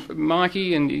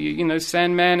Mikey and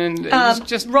Sandman, and it was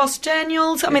just Ross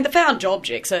Daniels. I mean, the Found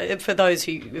Objects. For those of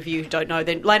you who don't know,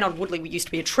 then Leonard Woodley used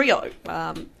to be a trio,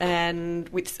 and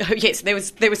with there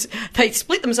was they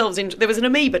split themselves into. There was an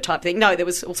amoeba type thing. No, there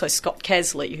was also Scott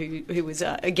Casley, who was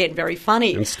again very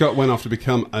funny. And Scott went off to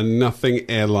become a nothing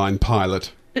airline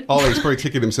pilot. Oh, he's probably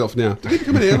kicking himself now. Did he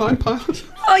become an airline pilot?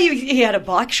 Oh, he had a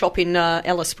bike shop in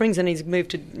Alice Springs, and he's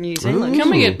moved to New Zealand. Can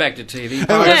we get back to TV?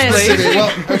 Well,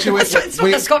 actually, it's not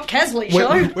the Scott Casley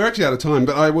show. We're actually out of time,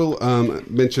 but I will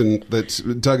mention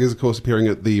that Doug is, of course, appearing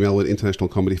at the Melbourne International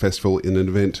Comedy Festival in an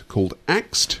event called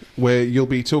Axed, where you'll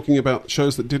be talking about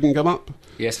shows that didn't come up.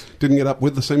 Yes. Didn't get up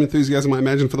with the same enthusiasm, I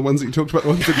imagine, for the ones that you talked about, the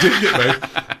ones that did get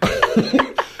made.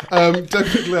 Doug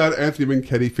McLeod, Anthony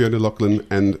Minchetti, Fiona Lachlan,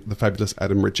 and the fabulous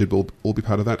Adam Richard will all be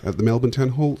part of that at the Melbourne Town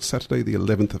Hall, Saturday the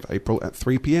 11th of April at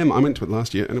 3 p.m. I went to it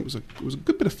last year, and it was a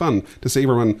good bit of fun to see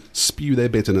everyone spew their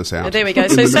bitterness out. Oh, there we go.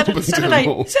 So Saturday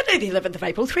the 11th of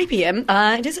April, 3 p.m.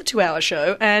 It is a 2-hour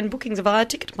show, and bookings are via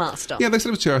Ticketmaster. Yeah, they said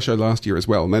it was a 2-hour show last year as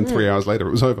well, and then 3 hours later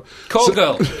it was over. Call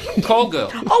Girl. Oh, and Call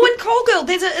Girl.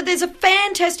 There's a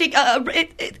fantastic...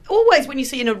 always when you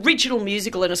see an original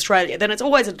musical in Australia, then it's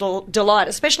always a delight,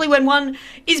 especially when one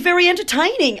is very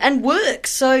entertaining and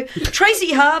works. So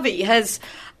Tracy Harvey has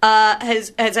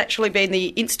actually been the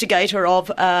instigator of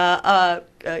a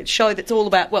show that's all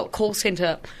about, call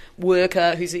centre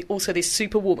worker who's also this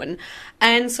superwoman.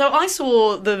 And so I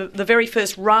saw the very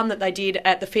first run that they did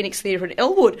at the Phoenix Theatre in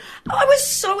Elwood. I was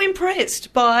so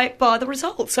impressed by the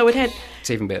results. So it's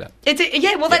even better. That's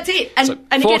it. And, so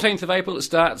 14th of April it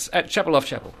starts at Chapel Off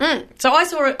Chapel. So I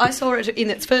saw it in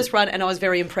its first run, and I was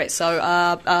very impressed. So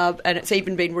and it's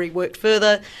even been reworked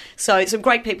further. So some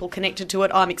great people connected to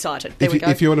it. I'm excited. There we go.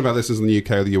 If you're one of our listeners in the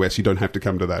UK or the US, you don't have to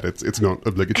come to that. It's not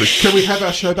obligatory. Can we have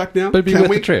our show back now? But it'd be worth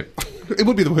the trip. It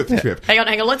would be worth the trip. Hang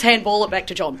on. Let's handball it back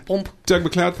to John. Boom. Doug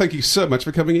McLeod, thank you so much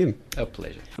for coming in. A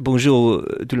pleasure. Bonjour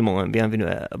tout le monde, bienvenue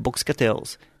à Box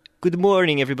Cutters. Good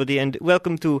morning, everybody, and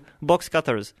welcome to Box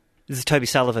Cutters. This is Toby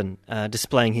Sullivan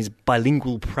displaying his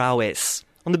bilingual prowess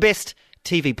on the best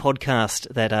TV podcast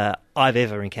that I've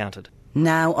ever encountered.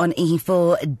 Now on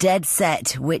E4, Dead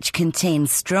Set, which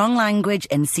contains strong language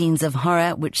and scenes of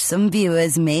horror which some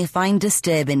viewers may find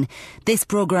disturbing. This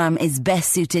programme is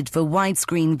best suited for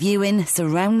widescreen viewing,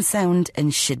 surround sound,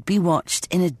 and should be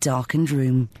watched in a darkened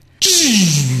room.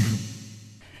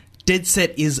 Dead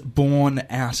Set is born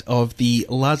out of the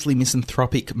largely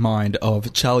misanthropic mind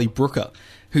of Charlie Brooker,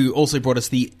 who also brought us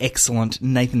the excellent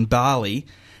Nathan Barley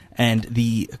and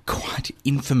the quite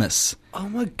infamous... Oh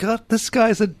my God, this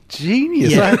guy's a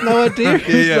genius. Yeah. I had no idea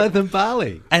who's Nathan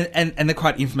Barley. And the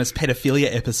quite infamous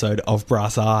pedophilia episode of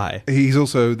Brass Eye. He's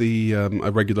also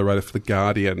a regular writer for The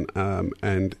Guardian,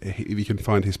 and you can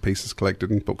find his pieces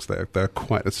collected in books. They're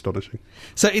quite astonishing.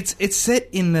 So it's set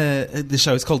in the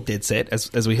show. It's called Dead Set,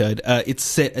 as we heard. It's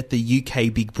set at the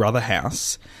UK Big Brother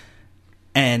house,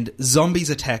 and zombies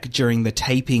attack during the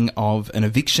taping of an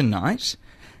eviction night,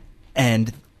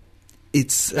 and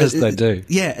it's as they do.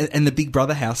 Yeah, and the Big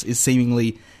Brother house is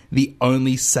seemingly the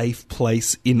only safe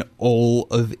place in all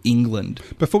of England.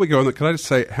 Before we go on, can I just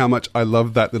say how much I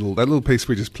love that little piece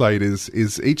we just played? Is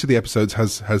each of the episodes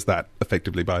has that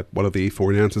effectively by one of the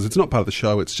E4 announcers. It's not part of the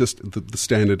show. It's just the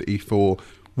standard E4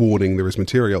 warning there is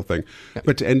material thing. Yep.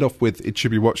 But to end off with, it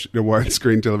should be watched in a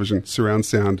widescreen television, surround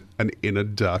sound, and in a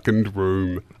darkened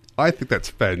room. I think that's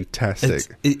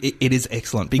fantastic. It is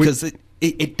excellent because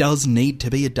it does need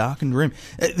to be a darkened room.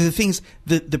 The thing is,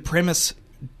 the premise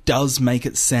does make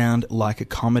it sound like a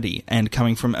comedy, and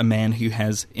coming from a man who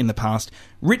has, in the past,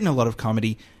 written a lot of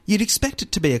comedy, you'd expect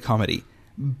it to be a comedy.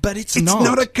 But it's not. It's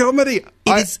not a comedy.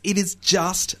 It is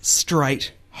just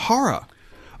straight horror.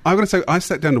 I've got to say, I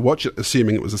sat down to watch it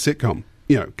assuming it was a sitcom,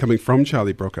 coming from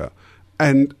Charlie Brooker,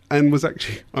 and was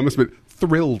actually, I must admit,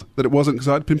 thrilled that it wasn't, because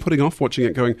I'd been putting off watching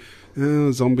it going,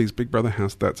 zombies, Big Brother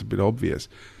house, that's a bit obvious.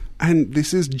 And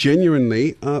this is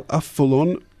genuinely a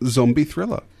full-on zombie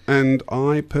thriller. And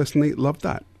I personally loved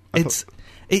that.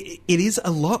 It is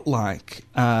a lot like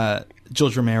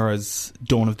George Romero's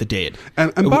Dawn of the Dead.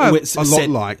 And by a lot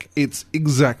like, it's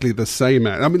exactly the same.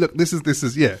 I mean, look, this is the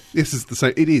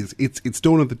same. It is. It's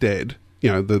Dawn of the Dead,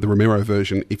 the Romero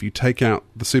version, if you take out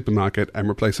the supermarket and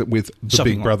replace it with the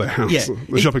shopping Big mall. Brother house. Yeah.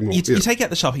 The shopping mall. You take out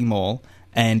the shopping mall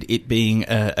and it being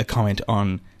a comment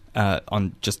on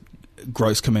just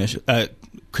gross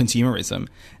consumerism,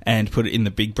 and put it in the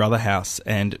Big Brother house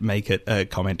and make it a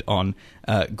comment on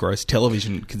gross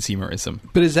television consumerism.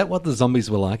 But is that what the zombies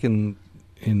were like in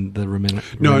the Romero?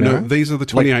 No, these are the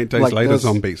 28 days later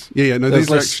zombies. Yeah, no,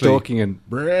 these are actually stalking and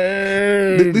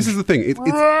this is the thing.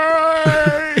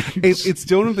 It's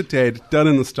Dawn of the Dead done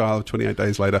in the style of 28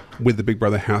 Days Later with the Big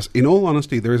Brother house. In all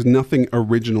honesty, there is nothing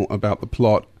original about the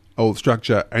plot or the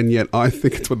structure, and yet I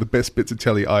think it's one of the best bits of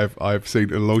telly I've seen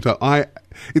in a long time.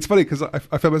 It's funny because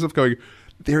I found myself going,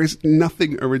 there is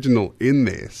nothing original in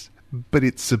this, but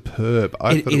it's superb.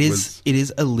 It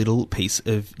is a little piece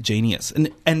of genius,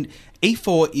 and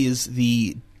E4 is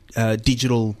the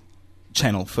digital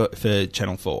channel for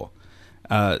Channel 4.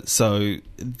 So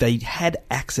they had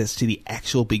access to the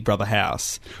actual Big Brother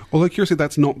house. Although, curiously,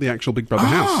 that's not the actual Big Brother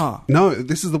house. No,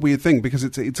 this is the weird thing, because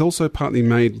it's also partly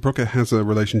made... Brooker has a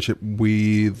relationship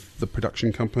with the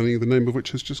production company, the name of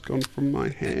which has just gone from my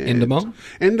head. Endemol?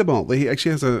 Endemol. He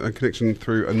actually has a connection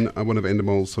through one of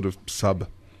Endemol's sort of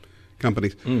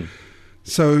sub-companies.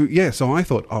 So I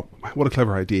thought, oh, what a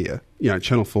clever idea.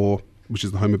 Channel 4, which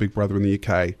is the home of Big Brother in the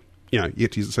UK... you have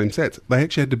to use the same sets. They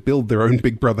actually had to build their own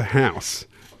Big Brother house.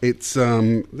 It's,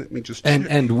 let me just check.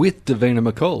 And with Davina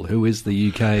McCall, who is the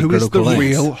UK Who Gretel is the Killeen.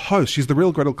 real host. She's the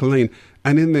real Gretel Killeen.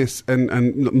 And in this,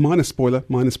 and minor spoiler,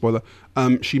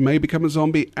 she may become a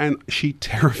zombie, and she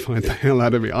terrified the hell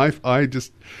out of me. There's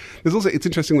also, it's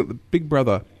interesting that the Big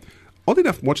Brother, oddly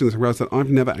enough, watching this, I realised that I've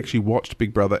never actually watched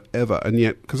Big Brother ever, and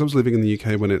yet, because I was living in the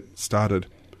UK when it started,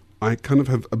 I kind of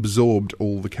have absorbed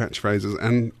all the catchphrases,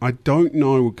 and I don't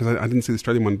know, because I didn't see the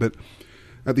Australian one, but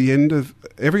at the end of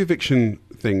every eviction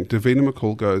thing, Davina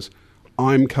McCall goes,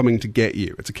 I'm coming to get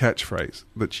you. It's a catchphrase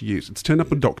that she used. It's turned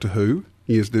up in Doctor Who,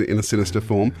 used it in a sinister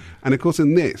form. And, of course,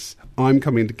 in this, I'm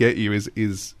coming to get you is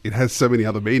it has so many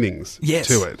other meanings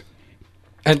to it.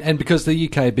 And because the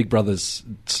UK Big Brother's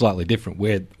slightly different,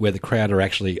 where the crowd are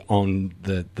actually on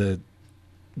the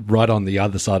right on the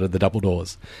other side of the double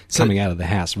doors, coming out of the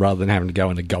house, rather than having to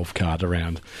go in a golf cart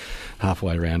around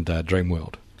halfway around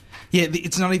Dreamworld. Yeah,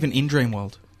 it's not even in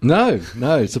Dreamworld. No,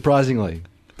 surprisingly,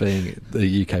 being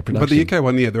the UK production. But the UK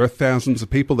one, there are thousands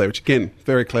of people there, which, again,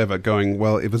 very clever, going,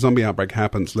 well, if a zombie outbreak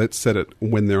happens, let's set it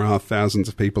when there are thousands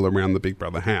of people around the Big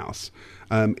Brother house.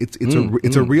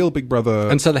 It's a real Big Brother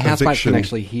and so the housemates eviction. can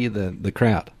actually hear the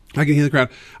crowd. I can hear the crowd.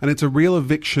 And it's a real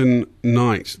eviction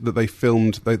night that they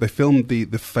filmed. They filmed the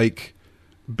fake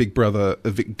Big Brother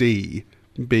evictee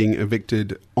being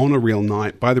evicted on a real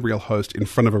night by the real host in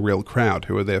front of a real crowd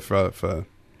who are there for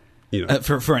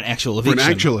an actual eviction. For an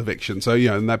actual eviction. So,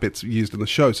 and that bit's used in the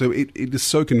show. So it is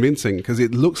so convincing because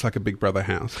it looks like a Big Brother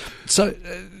house. So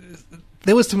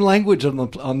there was some language on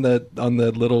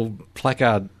the little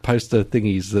placard poster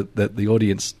thingies that the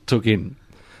audience took in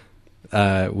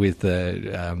with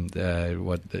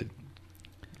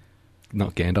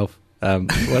not Gandalf.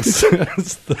 What's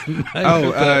the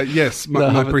name? Yes,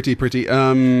 my pretty.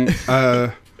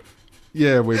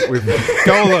 Yeah, with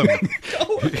Golem.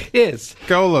 Yes,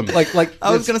 Golem. Like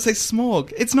I was going to say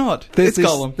Smorg. It's not. It's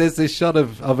Gollum. There's this shot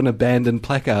of an abandoned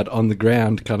placard on the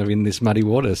ground, kind of in this muddy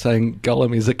water, saying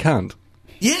Gollum is a cunt.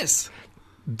 Yes.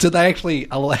 Do they actually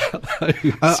allow those?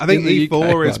 I think in the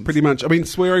E4 UK is pretty much... I mean,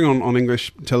 swearing on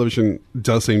English television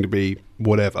does seem to be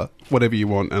whatever you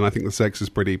want, and I think the sex is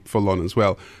pretty full-on as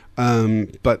well.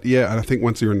 But, yeah, I think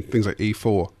once you're in things like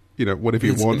E4, whatever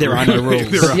you want... There are no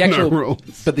rules. There are no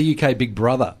rules. But the UK Big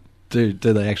Brother, do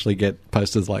they actually get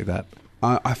posters like that?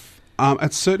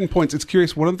 At certain points, it's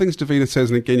curious. One of the things Davina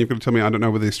says, and again, you've got to tell me, I don't know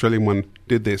whether the Australian one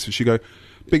did this, she go,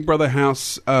 Big Brother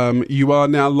house, you are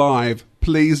now live.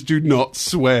 Please do not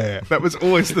swear. That was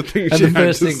always the thing and she the had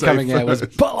first to thing say coming first. out was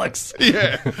bollocks.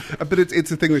 Yeah, but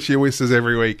it's a thing that she always says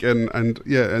every week,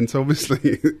 and so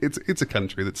obviously it's a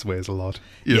country that swears a lot.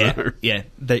 You know? Yeah,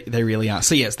 they really are.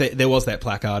 So yes, there was that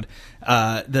placard.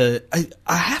 I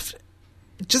have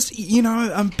just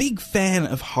I'm a big fan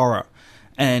of horror,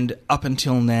 and up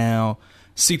until now,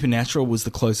 Supernatural was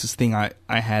the closest thing I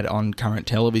had on current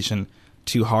television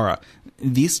to horror.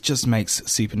 This just makes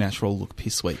Supernatural look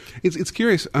piss weak. It's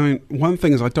curious. I mean, one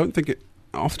thing is I don't think it...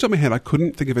 Off the top of my head, I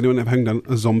couldn't think of anyone having done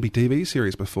a zombie TV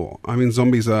series before. I mean,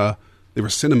 zombies they're a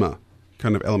cinema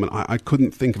kind of element. I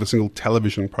couldn't think of a single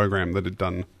television program that had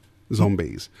done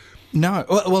zombies. No.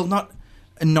 Well, not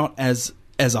as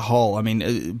a whole. I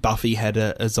mean, Buffy had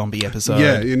a zombie episode.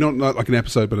 Yeah, not like an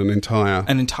episode, but an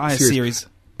entire series.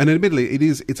 And admittedly,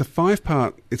 it's a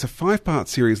 5-part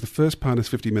series. The first part is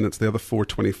 50 minutes, the other 4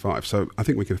 25. So I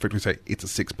think we can effectively say it's a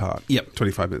 6-part,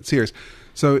 25-minute series.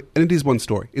 So, and it is one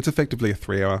story. It's effectively a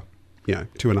 3-hour,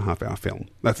 2.5-hour film.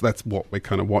 That's what we're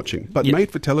kind of watching, but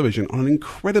made for television on an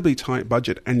incredibly tight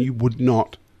budget, and you would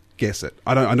not guess it.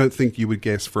 I don't think you would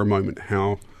guess for a moment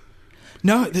how.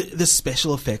 No, the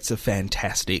special effects are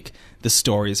fantastic. The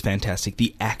story is fantastic.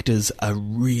 The actors are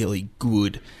really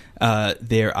good.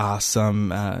 There are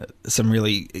some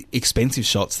really expensive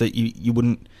shots that you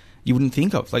wouldn't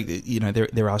think of. Like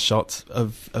there are shots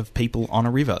of people on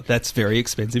a river. That's very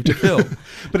expensive to film.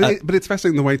 but it's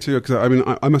fascinating the way too. Because I mean,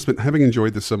 I must admit, having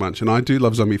enjoyed this so much, and I do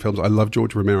love zombie films. I love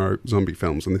George Romero zombie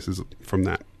films, and this is from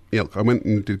that ilk. I went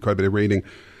and did quite a bit of reading.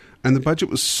 And the budget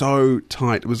was so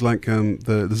tight. It was like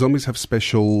the zombies have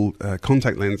special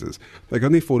contact lenses. They can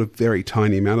only afford a very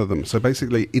tiny amount of them. So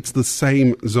basically, it's the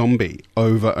same zombie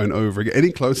over and over again.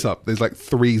 Any close-up, there's like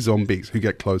 3 zombies who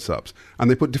get close-ups.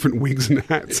 And they put different wigs and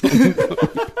hats on them.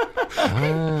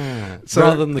 So,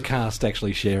 rather than the cast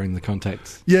actually sharing the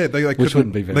contacts. Yeah, they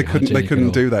wouldn't be very they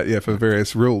couldn't do that, for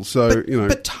various rules. So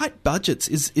but tight budgets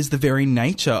is the very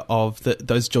nature of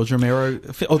those George Romero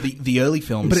or the early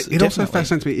films. But it also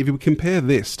fascinates me if you compare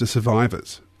this to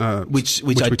Survivors, which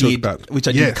I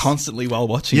did constantly while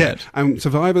watching it.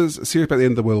 Survivors, a series about the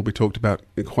end of the world, we talked about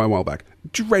quite a while back.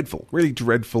 Dreadful, really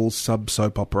dreadful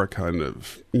soap opera kind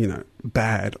of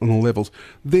bad on all levels.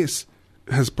 This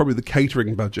has probably the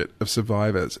catering budget of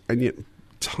Survivors, and yet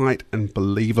tight and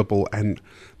believable, and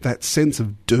that sense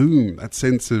of doom, that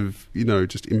sense of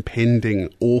just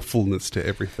impending awfulness to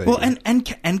everything. Well,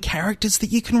 and characters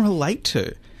that you can relate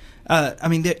to. I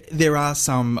mean, there are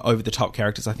some over the top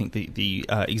characters. I think the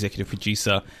executive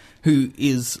producer, who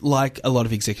is like a lot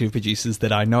of executive producers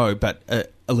that I know, but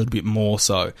a little bit more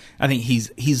so. I think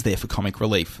he's there for comic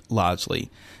relief largely,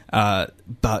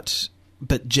 but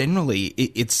generally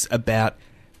it's about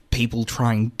people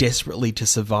trying desperately to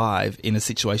survive in a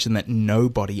situation that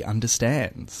nobody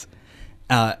understands.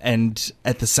 And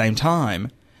at the same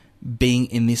time, being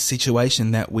in this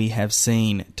situation that we have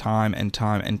seen time and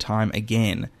time and time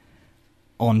again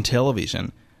on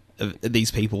television,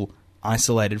 these people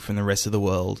isolated from the rest of the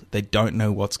world, they don't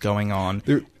know what's going on,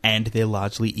 and they're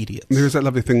largely idiots. There is that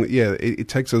lovely thing that, it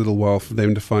takes a little while for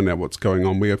them to find out what's going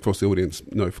on. We, of course, the audience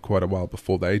know for quite a while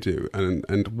before they do,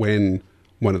 and when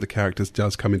one of the characters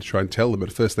does come in to try and tell them,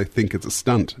 at first they think it's a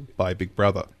stunt by Big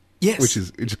Brother. Yes. Which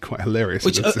is quite hilarious.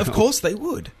 Which, of course, they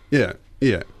would. Yeah.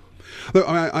 Look,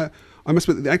 I must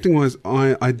admit, the acting-wise,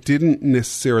 I didn't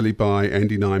necessarily buy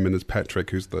Andy Nyman as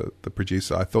Patrick, who's the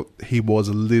producer. I thought he was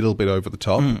a little bit over the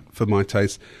top for my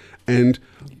taste. And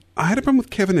I had a problem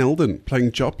with Kevin Eldon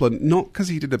playing Joplin, not because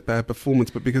he did a bad performance,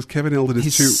 but because Kevin Eldon is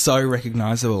He's so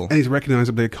recognisable. And he's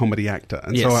recognisably a comedy actor.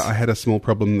 And so I had a small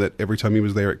problem that every time he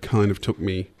was there, it kind of took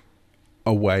me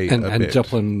away a bit. And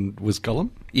Joplin was Gollum?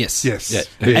 Yes. Yeah.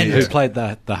 Who played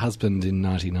the husband in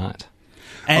Nighty Night.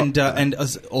 And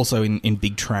also in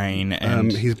Big Train.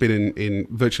 And he's been in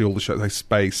virtually all the shows, like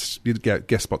Space. You get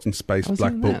guest spots in Space,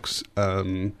 Black Books.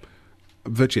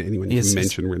 Virtually anyone you can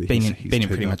mention, really. He's been in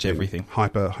pretty much everything.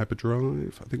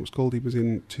 Hyperdrive, I think it was called. He was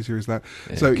in 2 series of that.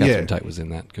 Yeah, so Catherine Tate was in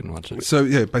that. Couldn't watch it.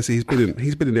 So basically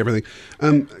he's been in everything.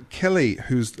 Kelly,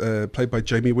 who's played by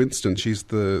Jamie Winston, she's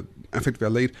the affective our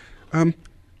lead.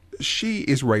 She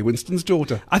is Ray Winston's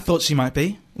daughter. I thought she might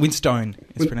be. Winstone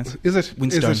is pronounced. Is it?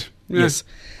 Winstone. Is it? Yeah. Yes.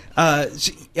 I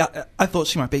thought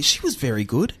she might be. She was very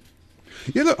good.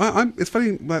 Yeah, look, it's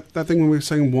funny that thing when we were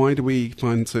saying, why do we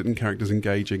find certain characters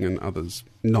engaging and others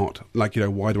not? Like,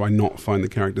 why do I not find the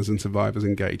characters in Survivors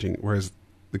engaging, whereas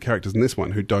the characters in this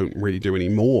one, who don't really do any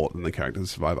more than the characters in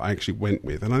Survivor, I actually went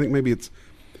with. And I think maybe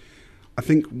I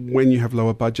think when you have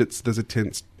lower budgets, there's a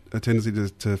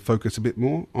tendency to focus a bit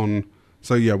more on...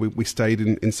 So, we stayed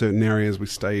in certain areas,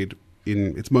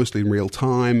 it's mostly in real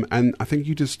time, and I think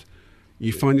you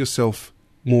find yourself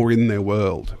more in their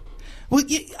world. Well,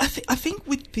 yeah, I think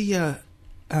with the...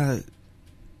 I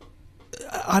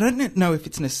don't know if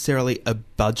it's necessarily a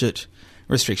budget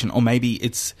restriction, or maybe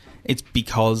it's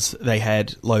because they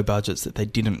had low budgets that they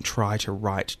didn't try to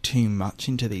write too much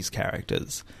into these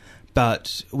characters.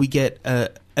 But we get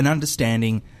an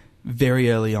understanding very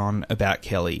early on about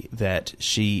Kelly that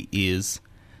she is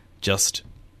just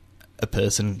a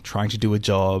person trying to do a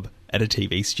job at a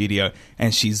TV studio,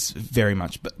 and she's very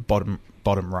much bottom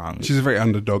rung. She's a very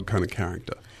underdog kind of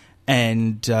character.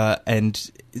 And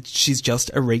she's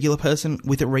just a regular person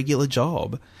with a regular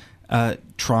job,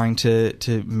 trying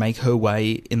to make her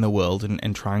way in the world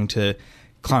and trying to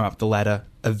climb up the ladder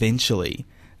eventually.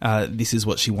 This is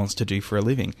what she wants to do for a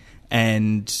living.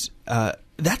 And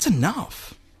that's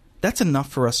enough. That's enough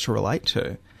for us to relate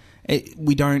to.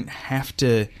 We don't have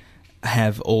to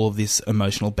have all of this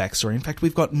emotional backstory. In fact,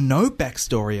 we've got no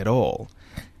backstory at all.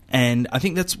 And I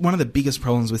think that's one of the biggest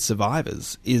problems with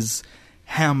Survivors, is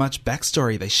how much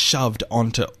backstory they shoved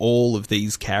onto all of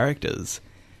these characters.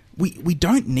 We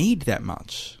don't need that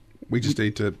much. We just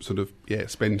need to sort of,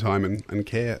 spend time and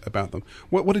care about them.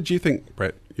 What did you think,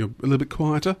 Brett? You're a little bit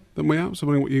quieter than we are. So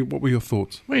what were your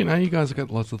thoughts? Well, you guys have got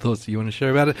lots of thoughts that you want to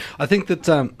share about it. I think that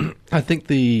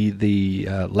the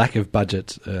lack of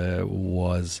budget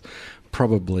was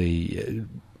probably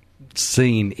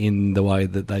seen in the way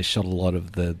that they shot a lot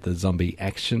of the zombie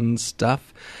action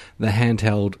stuff. The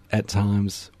handheld at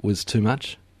times was too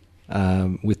much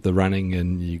with the running,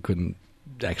 and you couldn't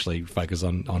actually focus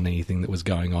on anything that was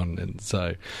going on. And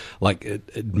so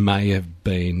it may have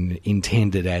been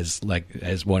intended as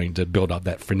wanting to build up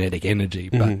that frenetic energy,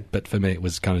 but for me it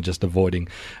was kind of just avoiding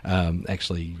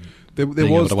actually being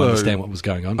able to understand what was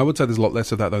going on. I would say there's a lot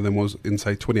less of that though than was in,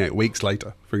 say, 28 Weeks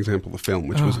Later, for example, the film,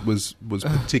 which was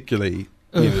particularly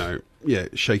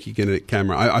shaky kinetic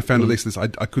camera. I found at least this. I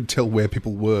could tell where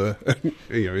people were,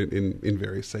 in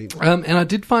various scenes. And I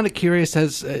did find it curious,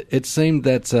 as it seemed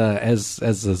that as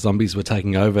the zombies were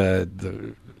taking over,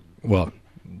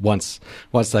 once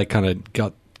they kind of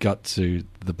got to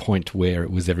the point where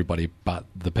it was everybody but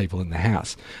the people in the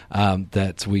house,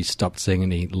 that we stopped seeing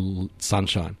any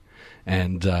sunshine.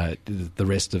 And the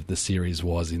rest of the series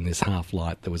was in this half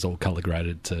light that was all colour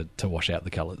graded to wash out the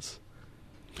colours.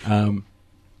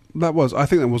 I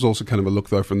think that was also kind of a look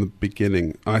though from the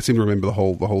beginning. I seem to remember the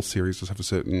whole series does have a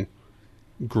certain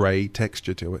grey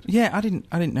texture to it. Yeah, I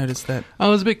didn't notice that. Oh,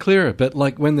 it was a bit clearer, but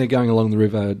when they're going along the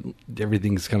river,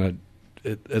 everything's kind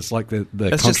of. It's like the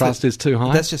contrast is too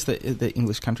high. That's just the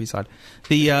English countryside.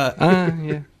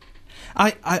 Yeah.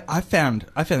 I found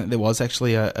that there was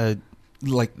actually a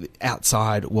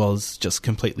outside was just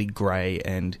completely grey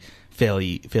and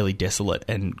fairly desolate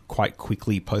and quite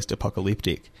quickly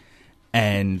post-apocalyptic.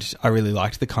 And I really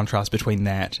liked the contrast between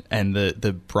that and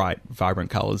the bright, vibrant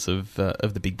colours of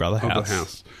the Big Brother house. Of the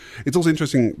house. It's also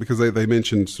interesting because they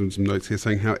mentioned some notes here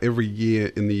saying how every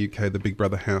year in the UK the Big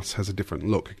Brother house has a different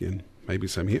look again. Maybe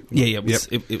same here. Yeah,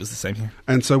 it was the same here.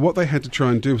 And so what they had to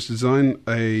try and do was design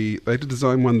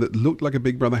one that looked like a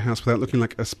Big Brother house without looking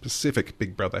like a specific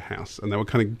Big Brother house. And they were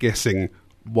kind of guessing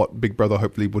what Big Brother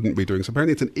hopefully wouldn't be doing. So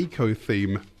apparently it's an eco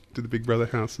theme to the Big Brother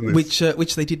house in this.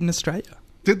 Which they did in Australia.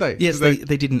 Did they? Yes, they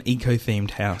did an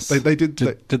eco-themed house. They did.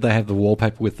 Did they have the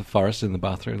wallpaper with the forest in the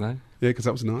bathroom though? Yeah, because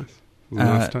that was nice. It was a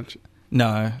nice touch.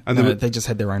 No, they just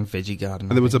had their own veggie garden.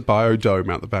 And there was a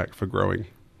biodome out the back for growing.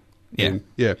 Yeah.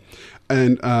 Yeah.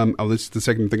 And this is the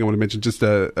second thing I want to mention. Just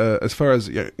as far as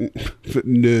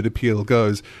nerd appeal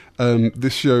goes,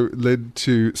 this show led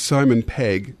to Simon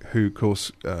Pegg, who, of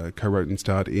course, co-wrote and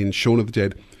starred in Shaun of the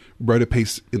Dead, wrote a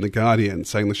piece in The Guardian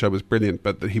saying the show was brilliant,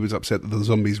 but that he was upset that the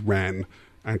zombies ran,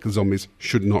 and because zombies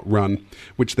should not run,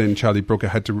 which then Charlie Brooker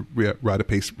had to write a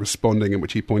piece responding in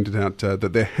which he pointed out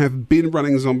that there have been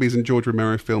running zombies in George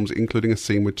Romero films, including a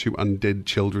scene where 2 undead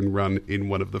children run in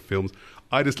one of the films.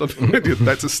 I just love the idea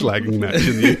that's a slagging match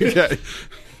in the UK.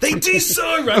 They do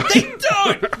so, right? They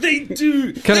don't. They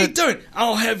do. They don't.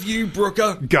 I'll have you,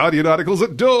 Brooker. Guardian articles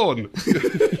at dawn.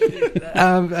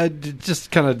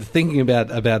 Just kind of thinking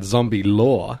about zombie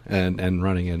lore and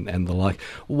running and the like.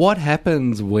 What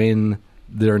happens when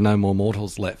there are no more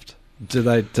mortals left? Do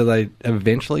they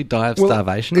eventually die of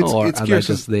starvation, or are they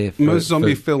just there for most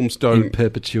zombie films don't in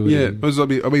perpetuity? Yeah,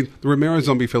 the Romero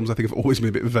zombie films I think have always been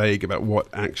a bit vague about what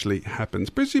actually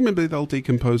happens. Presumably they'll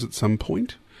decompose at some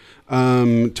point.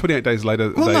 28 days later,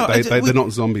 they're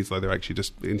not zombies though; they're actually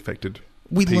just infected.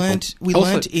 We learnt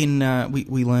in Land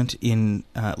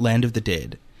of the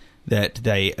Dead that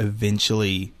they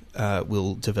eventually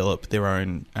will develop their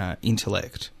own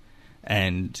intellect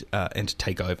and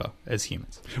take over as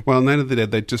humans. Well, in Land of the Dead,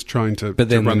 they're just trying to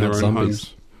run their own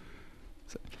homes.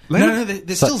 No,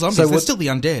 they're still zombies. They're still the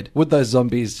undead. Would those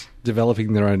zombies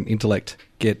developing their own intellect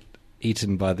get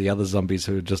eaten by the other zombies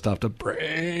who are just after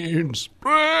brains?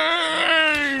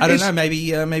 I don't know.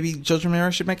 Maybe George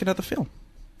Romero should make another film.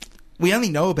 We only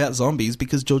know about zombies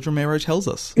because George Romero tells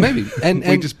us. Maybe, and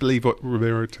we just believe what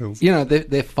Romero tells us. You know,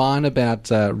 they're fine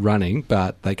about running,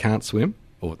 but they can't swim,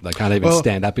 or they can't even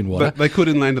stand up in water. But they could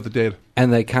in Land of the Dead,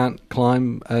 and they can't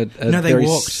climb. They very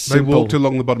walked. Simple, they walked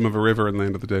along the bottom of a river in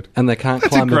Land of the Dead, and they can't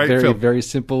climb a very very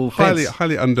simple fence.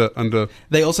 Highly under.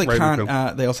 They also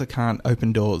can't. They also can't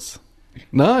open doors.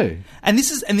 No, and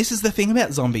this is the thing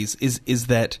about zombies is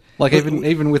that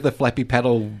even with a flappy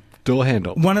paddle door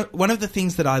handle. One of the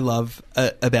things that I love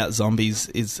about zombies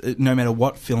is no matter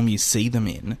what film you see them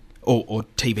in, or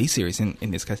TV series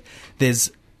in this case,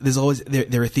 there's always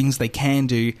there are things they can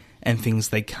do and things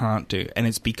they can't do, and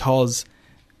it's because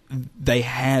they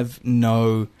have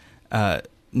no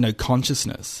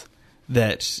consciousness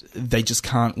that they just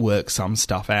can't work some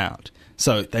stuff out.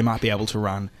 So they might be able to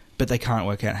run, but they can't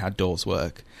work out how doors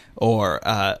work, or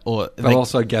they'll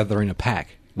also gather in a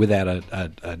pack without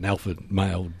an alpha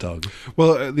male dog.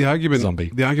 Well, the argument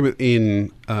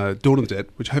in Dawn of the Dead,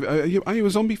 which are you a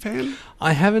zombie fan?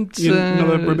 I haven't.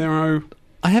 Not a Romero.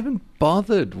 I haven't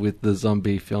bothered with the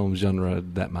zombie film genre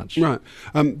that much. Right.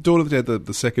 Dawn of the Dead,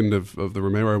 the second of the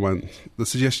Romero one, the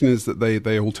suggestion is that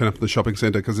they all turn up at the shopping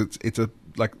centre because it's a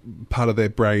like part of their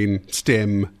brain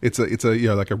stem. It's a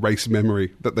like a race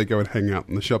memory that they go and hang out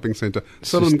in the shopping centre.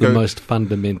 Some of them the most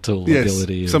fundamental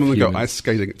ability. Some of them humans. go ice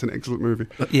skating. It's an excellent movie.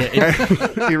 Yeah,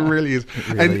 it really is.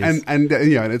 And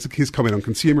it's his comment on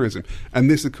consumerism. And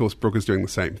this, of course, Brooker's doing the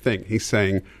same thing. He's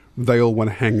saying they all want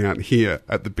to hang out here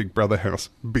at the Big Brother house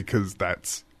because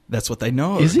that's what they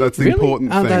know. Is it that's the really?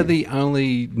 important Are thing. they the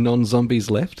only non-zombies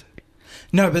left?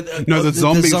 No, but the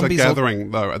zombies are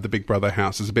gathering though at the Big Brother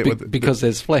house. Is a bit because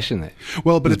there's flesh in there.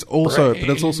 Well, but it's also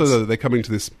that they're coming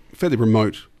to this fairly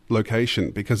remote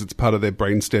location because it's part of their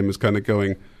brainstem is kind of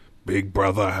going Big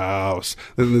Brother house.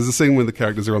 And there's a scene where the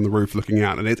characters are on the roof looking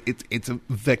out, and it's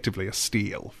effectively a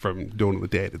steal from Dawn of the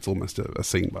Dead. It's almost a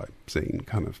scene by scene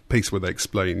kind of piece where they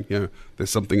explain, there's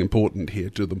something important here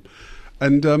to them,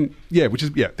 and which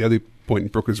is the other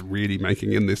point Brooker's really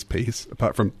making in this piece,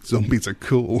 apart from zombies are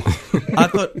cool. I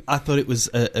thought it was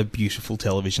a beautiful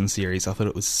television series. I thought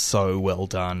it was so well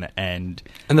done, and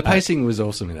the pacing was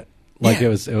awesome in it.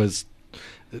 It was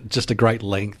just a great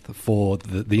length for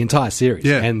the entire series,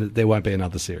 and there won't be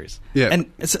another series. Yeah,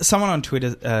 and someone on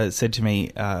Twitter said to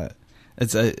me,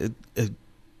 it's a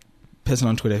person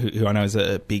on Twitter who I know is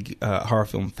a big horror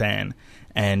film fan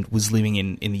and was living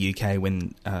in the UK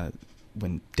when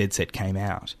Dead Set came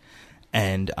out,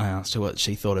 And I asked her what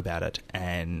she thought about it,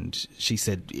 and she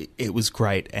said it was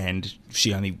great, and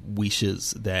she only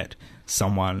wishes that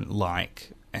someone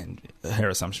like, and her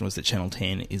assumption was that Channel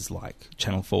 10 is like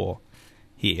Channel 4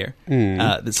 here,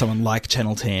 that someone like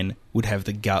Channel 10 would have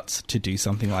the guts to do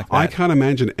something like that. I can't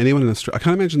imagine anyone in Australia. I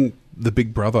can't imagine the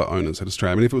Big Brother owners at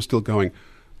Australia. I mean, if it was still going,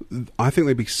 I think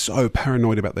they'd be so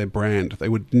paranoid about their brand. They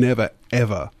would never,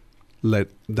 ever let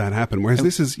that happen. Whereas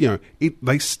this is,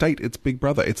 they state it's Big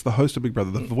Brother. It's the host of Big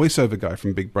Brother, the voiceover guy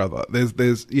from Big Brother. There's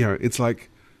it's like...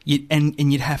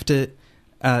 And you'd have to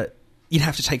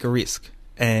take a risk,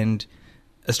 and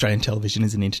Australian television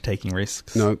isn't into taking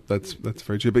risks. No, that's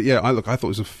very true. But yeah, I thought it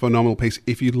was a phenomenal piece.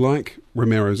 If you like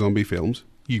Romero zombie films,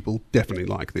 you will definitely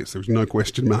like this. There's no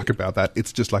question mark about that.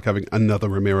 It's just like having another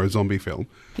Romero zombie film.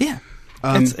 Yeah.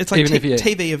 It's like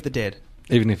TV of the dead.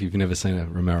 Even if you've never seen a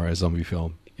Romero zombie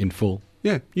film in full.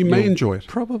 Yeah, you may enjoy it.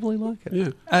 Probably like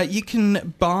it. Yeah. You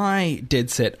can buy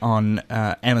Dead Set on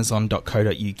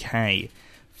Amazon.co.uk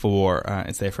for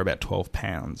it's there for about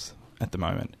 £12 at the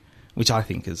moment, which I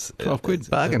think is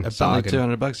 £12 bargain. A bargain.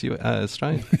 $200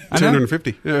 Australian.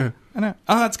 250. Yeah, I know.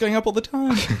 Oh, it's going up all the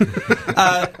time.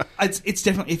 It's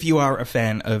definitely, if you are a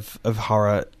fan of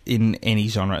horror in any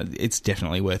genre, it's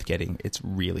definitely worth getting. It's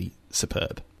really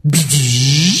superb.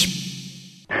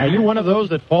 Are you one of those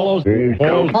that follows the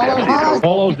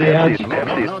ads?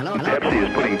 Pepsi is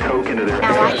putting Coke into their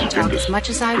Now I can talk as much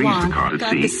as I want.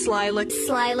 Got the sly look.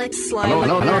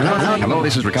 Hello,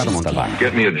 this is Ricardo Montalban.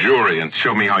 Get me a jury and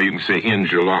show me how you can say in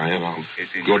July and I'll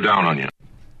go down on you.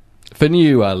 For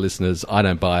new listeners, I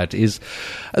Don't Buy It is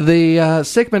the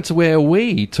segment where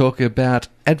we talk about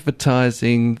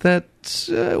advertising that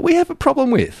we have a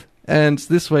problem with. And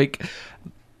this week,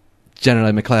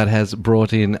 Janet O'Macleod has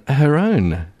brought in her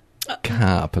own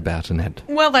carp about an ad.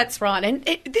 Well, that's right, and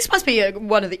this must be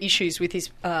one of the issues with this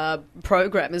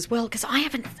program as well, because I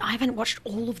haven't watched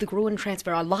all of the Gruen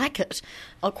Transfer. I like it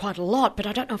quite a lot, but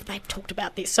I don't know if they've talked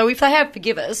about this. So if they have,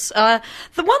 forgive us. The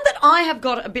one that I have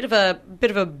got a bit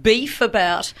of a beef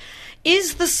about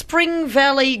is the Spring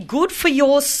Valley Good for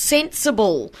Your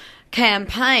Sensible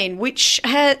campaign, which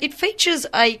it features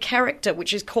a character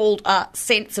which is called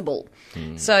Sensible.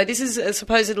 So this is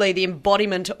supposedly the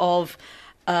embodiment of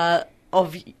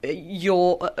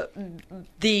your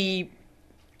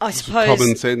I suppose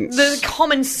common sense. The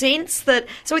common sense that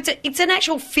it's an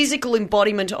actual physical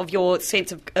embodiment of your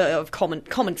sense of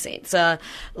common sense,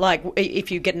 like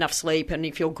if you get enough sleep and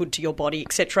if you're good to your body,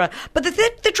 etc. But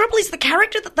the trouble is the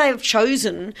character that they have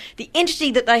chosen, the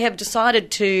entity that they have decided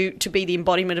to be the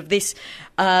embodiment of this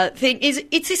thing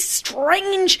it's this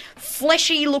strange,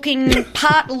 fleshy looking,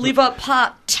 part liver,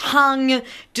 part tongue,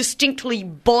 distinctly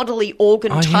bodily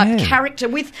organ type character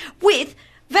with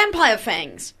vampire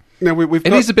fangs. Now we've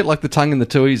got, it is a bit like the tongue in the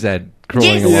Tooheys ad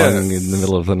crawling along in the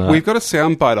middle of the night. We've got a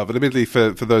soundbite of it. Admittedly,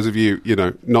 for those of you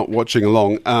not watching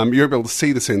along, you're able to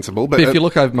see the Sensible. But if you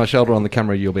look over my shoulder on the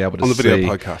camera, you'll be able to see on the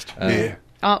video podcast.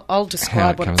 I'll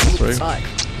describe what it looks like.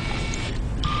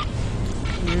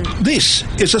 This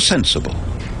is a Sensible.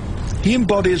 He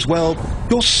embodies, well,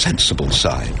 your sensible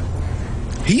side.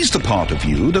 He's the part of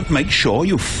you that makes sure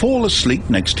you fall asleep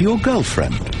next to your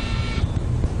girlfriend.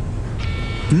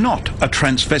 Not a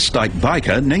transvestite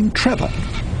biker named Trevor.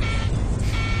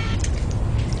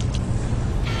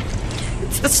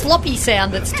 It's the sloppy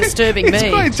sound that's disturbing me.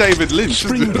 It's quite David Lynch.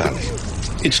 Spring Valley.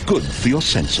 It's good for your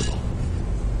sensible.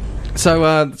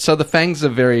 So the fangs are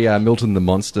very Milton the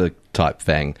Monster type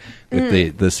fang,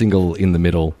 with the single in the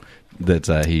middle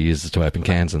that he uses to open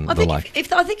cans and the like.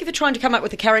 I think if you're trying to come up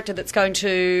with a character that's going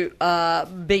to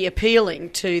be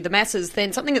appealing to the masses,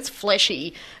 then something that's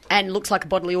fleshy and looks like a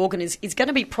bodily organ is going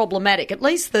to be problematic. At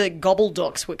least the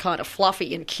Gobbledocks were kind of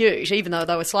fluffy and cute, even though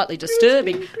they were slightly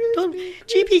disturbing.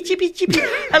 Chippy, chippy, chippy.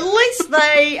 At least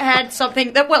they had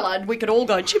something that, we could all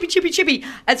go chippy, chippy, chippy,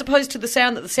 as opposed to the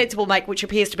sound that the Sensible make, which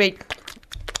appears to be...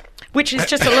 which is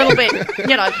just a little bit,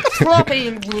 sloppy,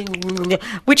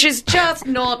 which is just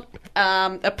not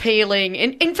appealing.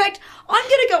 In fact, I'm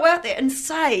going to go out there and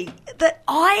say that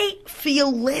I feel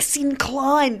less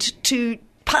inclined to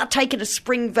partake in a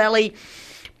Spring Valley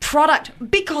product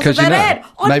because of that ad.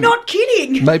 I'm not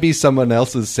kidding. Maybe someone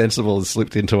else's Sensible has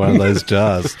slipped into one of those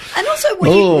jars. And also,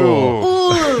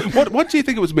 what do you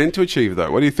think it was meant to achieve,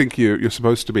 though? What do you think you're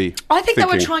supposed to be I think thinking?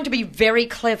 They were trying to be very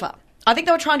clever. I think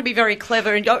they were trying to be very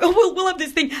clever and go, we'll have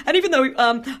this thing. And even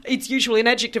though it's usually an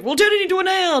adjective, we'll turn it into a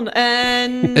noun.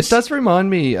 And it does remind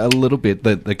me a little bit,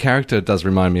 the character does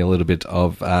remind me a little bit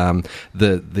of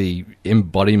the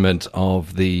embodiment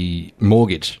of the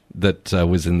mortgage that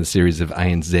was in the series of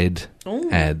ANZ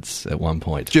ads at one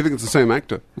point. Do you think it's the same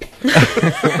actor?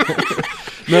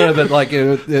 No, but like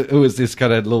it was this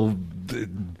kind of little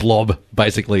blob,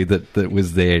 basically, that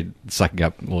was there sucking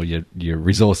up all your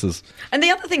resources. And the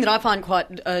other thing that I find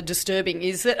quite disturbing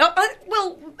is that,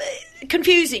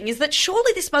 confusing, is that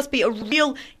surely this must be a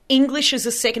real English as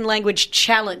a second language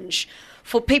challenge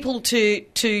for people to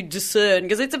discern,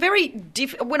 because it's a very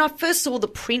when I first saw the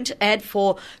print ad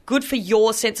for Good for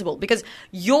Your Sensible, because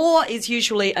your is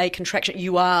usually a contraction.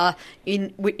 You are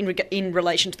in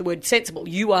relation to the word sensible.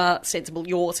 You are sensible,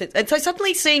 you're sensible. And so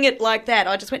suddenly seeing it like that,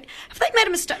 I just went, have they made a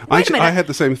mistake? Wait a minute. I had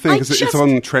the same thing, because it's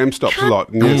on tram stops a lot.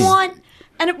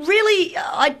 And it really,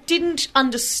 I didn't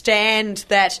understand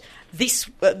that this,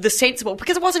 the sensible,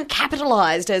 because it wasn't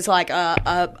capitalised as like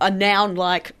a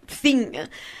noun-like thing.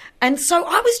 And so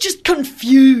I was just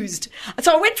confused.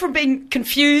 So I went from being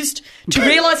confused to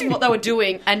realising what they were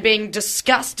doing and being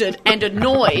disgusted and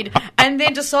annoyed, and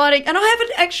then deciding, and I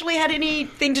haven't actually had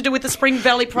anything to do with the Spring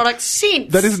Valley product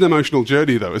since. That is an emotional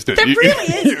journey, though, isn't it? That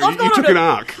really is. You took an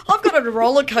arc. I've got a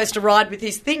roller coaster ride with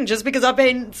this thing just because I've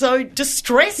been so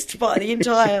distressed by the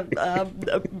entire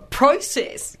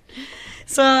process.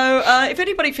 So if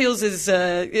anybody feels as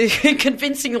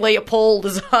convincingly appalled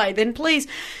as I, then please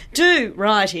do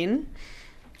write in.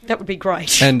 That would be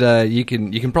great. And you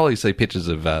can probably see pictures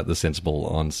of the Sensible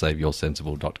on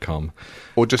saveyoursensible.com.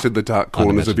 Or just in the dark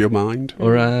corners of your mind.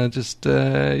 Or just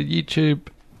YouTube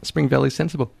Spring Valley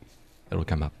Sensible. It'll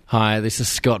come up. Hi, this is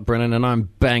Scott Brennan, and I'm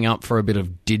bang up for a bit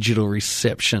of digital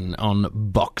reception on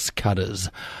box cutters.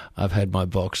 I've had my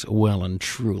box well and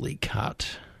truly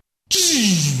cut.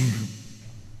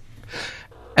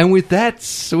 And with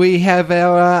that, we have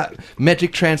our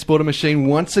magic transporter machine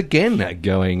once again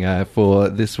going for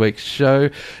this week's show.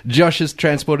 Josh has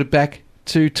transported back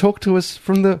to talk to us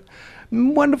from the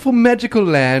wonderful magical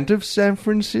land of San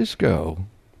Francisco.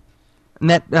 And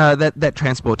that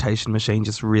transportation machine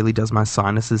just really does my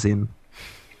sinuses in.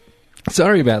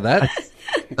 Sorry about that.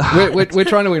 we're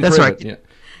trying to improve That's right. it.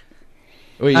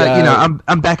 Yeah.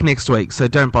 I'm back next week, so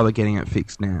don't bother getting it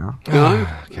fixed now.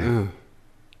 Okay.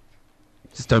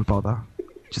 Just don't bother.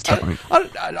 Just don't.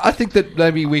 I think that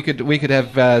maybe we could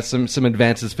have some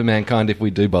advances for mankind if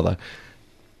we do bother.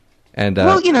 And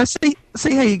well, see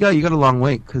how you go. You got a long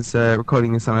week because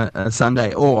recording this on a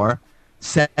Sunday or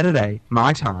Saturday,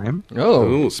 my time.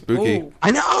 Oh, spooky! Ooh.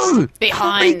 I know.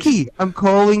 Behind. Freaky. I'm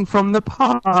calling from the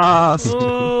past.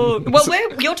 Well,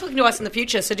 you're talking to us in the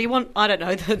future, so do you want, I don't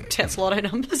know, the Tesla Lotto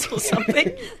numbers or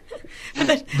something? You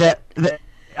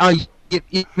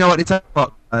know what? It's a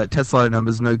lot. Tesla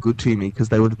numbers no good to me because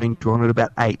they would have been drawn at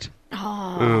about 8.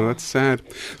 Oh, that's sad.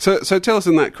 So tell us,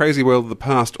 in that crazy world of the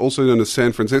past, also known as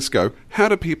San Francisco, how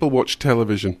do people watch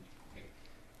television?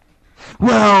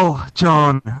 Well,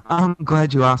 John, I'm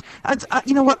glad you asked.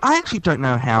 You know what? I actually don't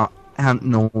know how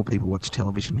normal people watch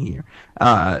television here.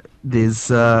 There's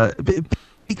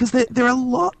because there are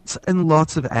lots and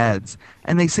lots of ads,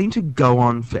 and they seem to go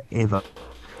on forever.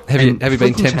 Have you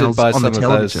been tempted by some of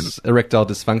those erectile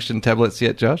dysfunction tablets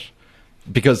yet, Josh?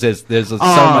 Because there's so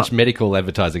much medical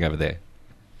advertising over there.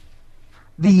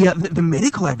 The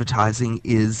medical advertising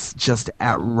is just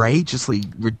outrageously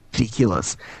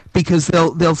ridiculous because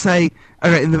they'll say,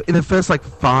 okay, in the first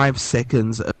 5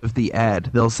 seconds of the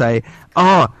ad, they'll say,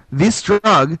 "Oh, this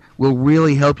drug will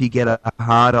really help you get a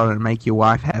hard on and make your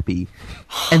wife happy,"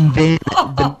 and then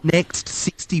the next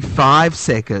 65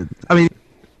 seconds, I mean,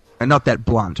 not that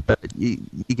blunt, but you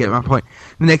get my point.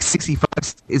 The next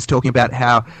 65 is talking about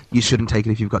how you shouldn't take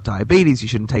it if you've got diabetes, you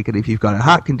shouldn't take it if you've got a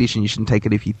heart condition, you shouldn't take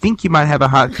it if you think you might have a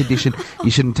heart condition, you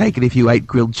shouldn't take it if you ate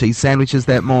grilled cheese sandwiches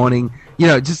that morning.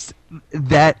 Just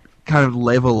that kind of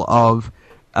level of...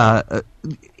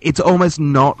 it's almost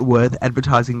not worth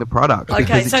advertising the product.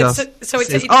 Okay, so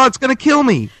it's going to kill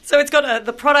me. So it's got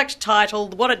the product title,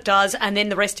 what it does, and then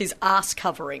the rest is ass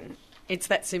covering. It's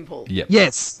that simple. Yep.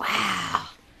 Yes.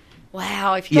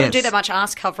 Wow, if you've got to do that much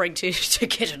ass covering to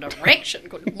get an erection,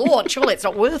 good Lord, surely it's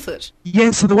not worth it.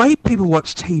 Yeah, so the way people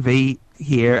watch TV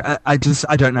here, I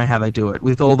don't know how they do it.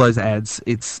 With all those ads,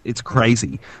 it's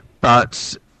crazy.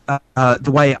 But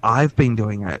the way I've been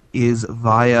doing it is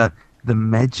via the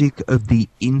magic of the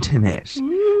internet.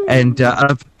 And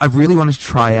I've really wanted to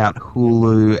try out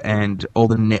Hulu and all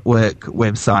the network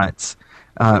websites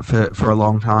for a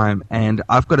long time. And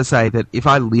I've got to say that if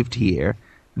I lived here,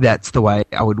 that's the way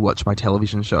I would watch my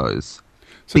television shows.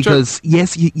 Because,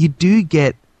 yes, you do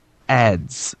get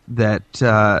ads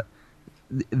that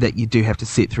you do have to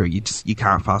sit through. You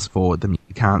can't fast forward them.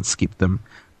 You can't skip them.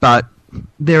 But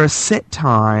they're a set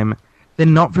time. They're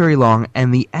not very long.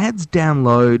 And the ads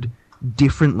download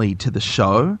differently to the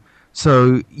show.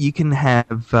 So you can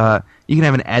have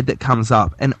an ad that comes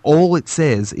up. And all it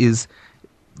says is,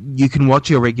 you can watch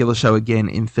your regular show again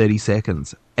in 30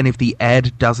 seconds. And if the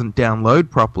ad doesn't download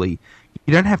properly,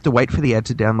 you don't have to wait for the ad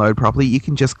to download properly. You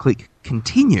can just click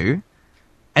continue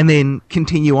and then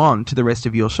continue on to the rest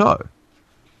of your show.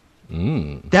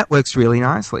 That works really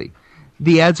nicely.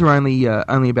 The ads are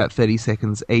only about 30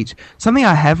 seconds each. Something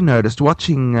I have noticed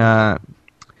watching, what's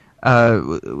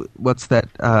that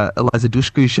Eliza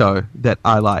Dushku show that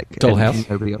I like? Dollhouse?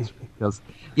 Nobody else does.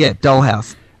 Yeah,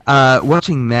 Dollhouse.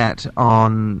 Watching that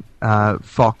on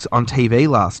Fox on TV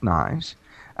last night,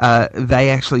 they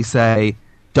actually say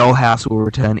Dollhouse will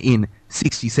return in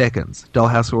 60 seconds.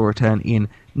 Dollhouse will return in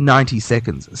 90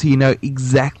 seconds. So you know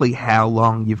exactly how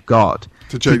long you've got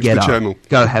to change get the up, channel.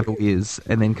 go have a whiz,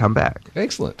 and then come back.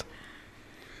 Excellent.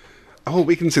 Oh,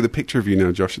 we can see the picture of you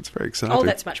now, Josh. It's very exciting. Oh,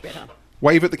 that's much better.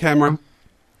 Wave at the camera.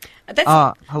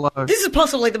 Hello. This is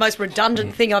possibly the most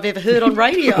redundant thing I've ever heard on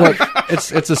radio. Well,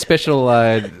 it's a special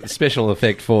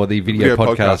effect for the video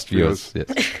podcast viewers. Yes.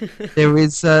 There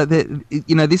is,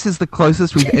 this is the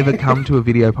closest we've ever come to a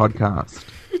video podcast.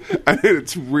 And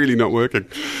it's really not working.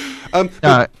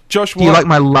 Josh, do you like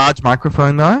my large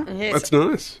microphone, though? Yes. That's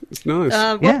nice. It's nice.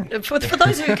 For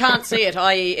those who can't see it,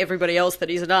 i.e. everybody else that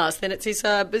isn't us, then it's this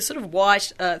sort of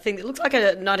white thing that looks like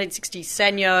a 1960s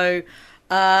Sanyo.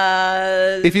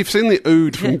 If you've seen the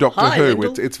Ood from Doctor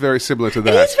Who, it's very similar to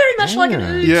that. It is very much like an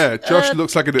Ood. Yeah, Josh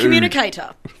looks like an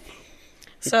communicator.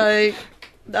 So,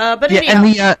 but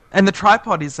anyhow. And the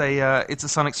tripod is it's a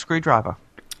sonic screwdriver.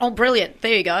 Oh, brilliant.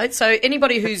 There you go. So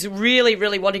anybody who's really,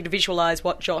 really wanting to visualise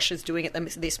what Josh is doing at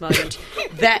this moment,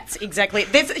 that's exactly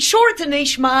it. Sure, it's a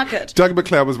niche market. Doug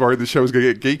McLeod was worried the show was going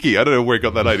to get geeky. I don't know where he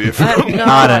got that idea from.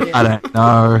 I don't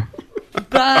know.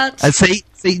 But see,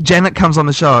 Janet comes on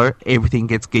the show, everything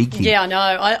gets geeky. Yeah, I know.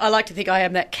 I like to think I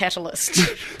am that catalyst.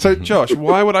 So, Josh,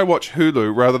 why would I watch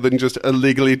Hulu rather than just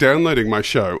illegally downloading my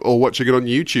show or watching it on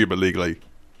YouTube illegally?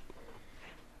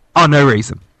 Oh, no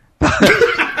reason.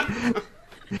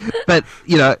 But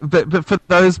but for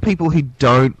those people who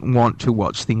don't want to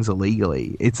watch things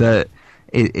illegally, it's a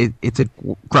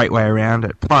great way around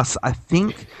it. Plus, I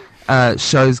think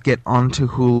shows get onto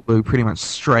Hulu pretty much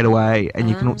straight away, and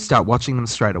you can start watching them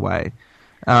straight away.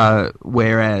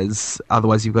 Whereas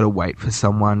otherwise, you've got to wait for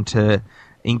someone to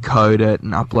encode it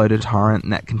and upload a torrent,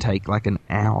 and that can take like an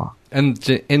hour. And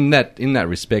in that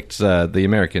respect, the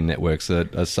American networks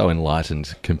are so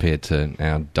enlightened compared to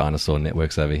our dinosaur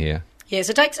networks over here. Yes,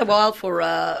 it takes a while for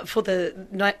the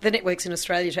networks in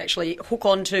Australia to actually hook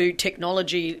onto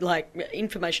technology. Like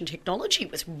information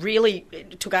technology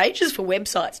it took ages for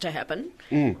websites to happen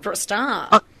for a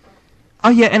start.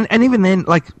 And even then,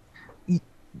 like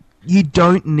you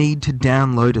don't need to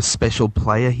download a special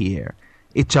player here.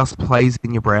 It just plays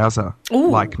in your browser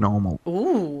like normal.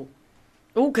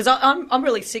 Oh, because I'm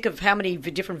really sick of how many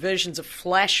different versions of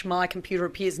Flash my computer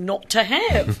appears not to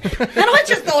have. And I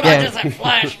just thought I just had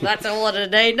Flash. That's all I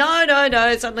need.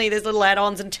 No. Suddenly there's little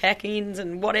add-ons and tack-ins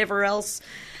and whatever else.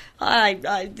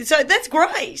 So that's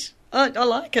great. I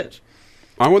like it.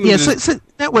 So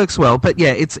that works well. But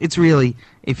yeah, it's really,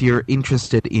 if you're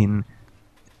interested in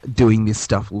doing this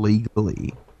stuff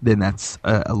legally, then that's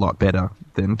a lot better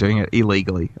than doing it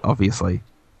illegally, obviously.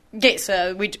 Yes,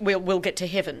 we'll get to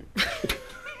heaven.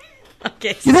 I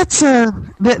guess. Yeah, that's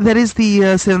that is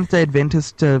the Seventh-day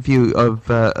Adventist view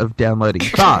of downloading.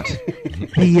 But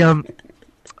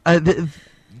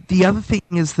the other thing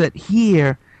is that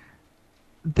here,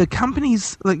 the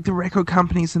companies, like the record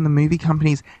companies and the movie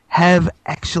companies, have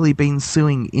actually been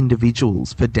suing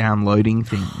individuals for downloading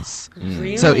things.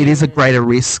 Really? So it is a greater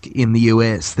risk in the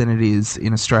US than it is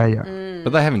in Australia.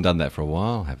 But they haven't done that for a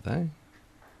while, have they?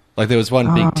 Like there was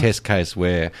one big test case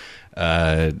where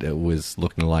it was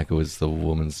looking like it was the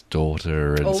woman's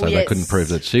daughter, and they couldn't prove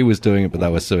that she was doing it, but they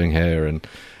were suing her, and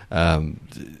a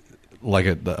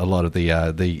lot of the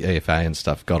EFA and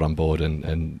stuff got on board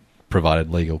and provided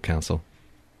legal counsel.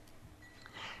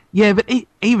 Yeah, but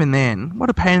even then, what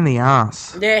a pain in the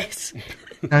ass. Yes.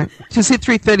 To sit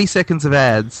through 30 seconds of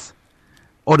ads,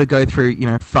 or to go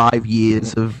through 5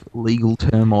 years of legal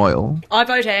turmoil. I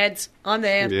vote ads. I'm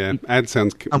there. Yeah, ads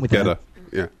sounds better.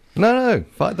 Yeah. No,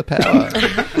 fight the power.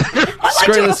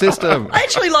 Screw the system. I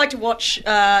actually like to watch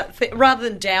rather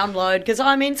than download, because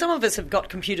I mean some of us have got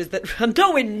computers that are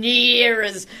nowhere near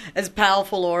as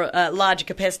powerful or larger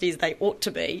capacity as they ought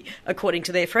to be, according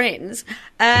to their friends,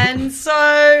 and so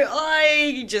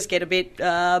I just get a bit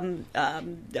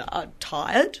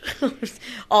tired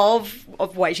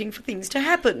of waiting for things to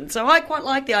happen. So I quite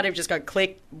like the idea of just go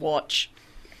click, watch.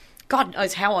 God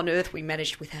knows how on earth we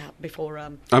managed before I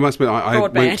must admit, I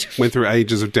broadband. went through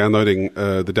ages of downloading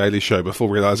The Daily Show before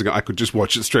realising I could just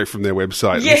watch it straight from their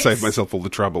website and save myself all the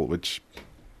trouble, which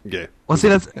Yeah. Well, see,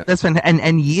 that's fantastic.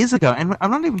 And years ago, and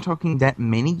I'm not even talking that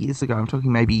many years ago. I'm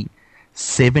talking maybe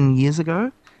 7 years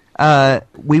ago.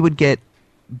 We would get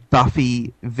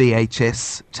Buffy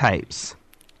VHS tapes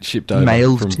shipped over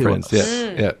mailed from to friends. us.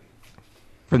 Yeah.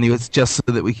 From the US, just so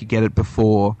that we could get it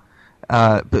before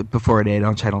it aired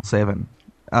on Channel 7.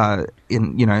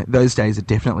 Those days are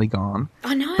definitely gone.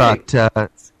 I know. But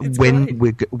when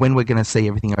we're going to see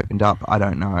everything opened up, I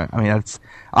don't know. I mean,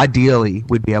 ideally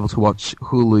we'd be able to watch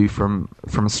Hulu from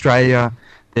Australia.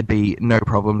 There'd be no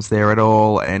problems there at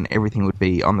all, and everything would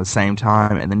be on the same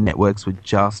time, and the networks would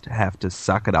just have to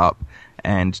suck it up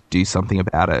and do something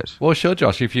about it. Well, sure,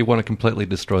 Josh, if you want to completely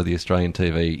destroy the Australian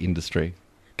TV industry,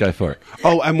 go for it.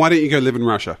 Oh, and why don't you go live in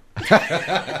Russia?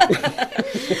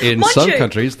 In some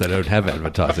countries, they don't have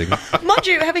advertising. Mind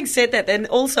you, having said that, then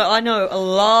also I know a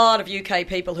lot of UK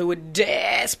people who were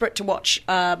desperate to watch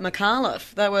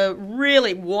McAuliffe. They were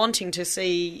really wanting to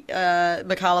see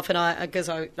McAuliffe, and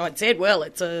I'd said, well,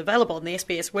 it's available on the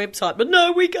SBS website, but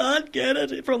no, we can't get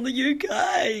it from the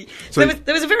UK. So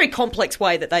there was a very complex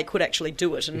way that they could actually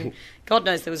do it, and God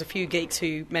knows there was a few geeks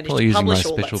who managed to publish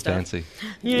all that stuff. Using my special fancy.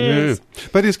 Yes. Yeah.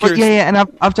 But it's curious. Yeah, and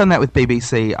I've done that with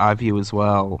BBC iView as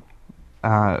well.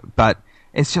 But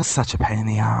it's just such a pain in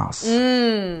the arse.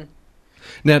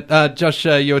 Now, Josh,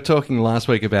 you were talking last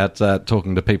week about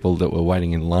talking to people that were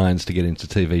waiting in lines to get into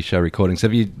TV show recordings.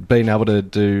 Have you been able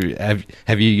to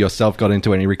have you yourself got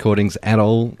into any recordings at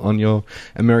all on your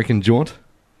American jaunt?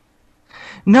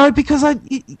 No, because I'd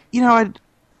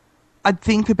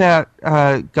think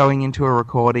about going into a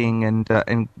recording and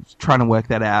trying to work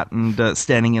that out, and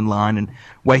standing in line and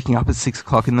waking up at 6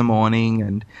 o'clock in the morning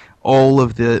and all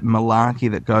of the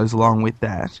malarkey that goes along with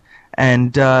that,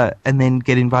 and then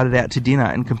get invited out to dinner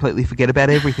and completely forget about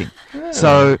everything.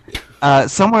 So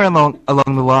somewhere along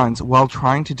the lines, while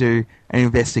trying to do an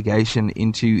investigation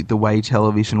into the way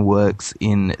television works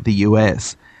in the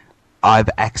US, I've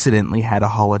accidentally had a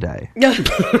holiday.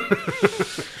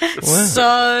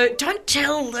 So don't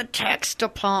tell the tax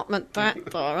department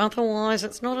that, though. Otherwise,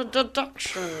 it's not a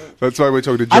deduction. That's why we're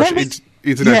talking to Josh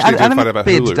internationally I don't think about it'd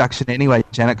be a Hulu. deduction anyway,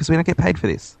 Janet, because we don't get paid for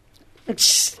this.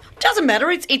 Doesn't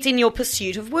matter. It's in your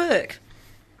pursuit of work.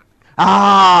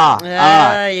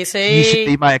 You see? You should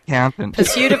be my accountant.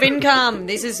 Pursuit of income.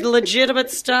 This is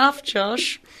legitimate stuff,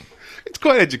 Josh. It's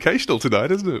quite educational tonight,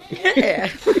 isn't it?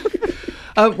 Yeah.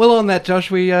 Well, on that,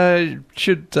 Josh, we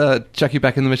should chuck you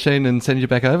back in the machine and send you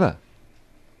back over.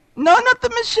 No, not the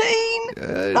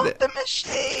machine. Not the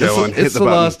machine. Go on, hit it's the the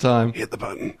button. last time. Hit the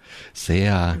button. See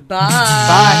ya.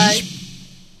 Bye.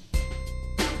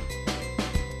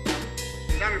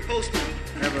 I'm your postman.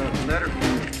 I have a letter for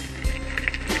you.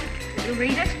 Did you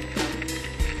read it?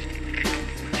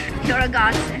 You're a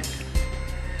godsend.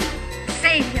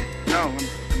 Savior. No,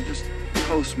 I'm just the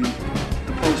postman.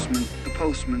 The postman. The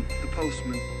postman. The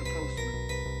postman. The postman.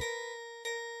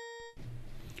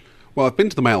 Well, I've been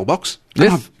to the mailbox.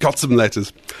 Yes. I've got some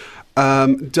letters.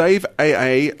 Dave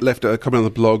AA left a comment on the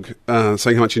blog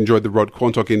saying how much he enjoyed the Rod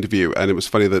Quantock interview, and it was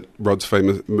funny that Rod's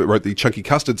wrote the Chunky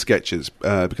Custard sketches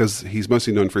because he's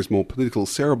mostly known for his more political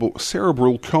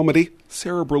cerebral comedy,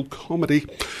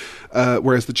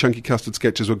 whereas the Chunky Custard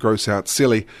sketches were gross out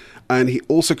silly. And he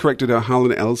also corrected our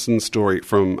Harlan Ellison story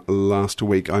from last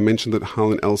week. I mentioned that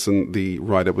Harlan Ellison, the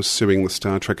writer, was suing the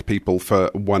Star Trek people for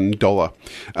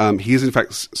 $1. He is, in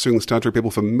fact, suing the Star Trek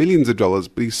people for millions of dollars,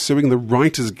 but he's suing the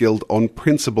Writers Guild on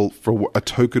principle for a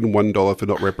token $1 for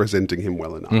not representing him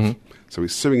well enough. Mm-hmm. So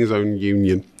he's suing his own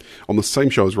union on the same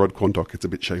show as Rod Quantock. It's a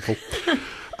bit shameful.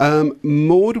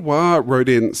 Maud Wah wrote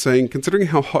in saying, considering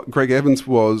how hot Greg Evans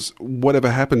was,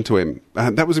 whatever happened to him?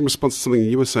 That was in response to something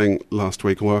you were saying last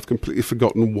week, although I've completely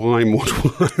forgotten why Maud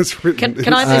Wah has written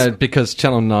Can I just... because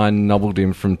Channel 9 nobbled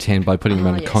him from 10 by putting him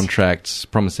on contracts,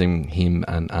 promising him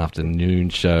an afternoon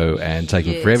show and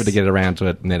taking forever to get around to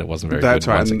it, and then it wasn't very That's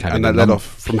good. Right, and that led off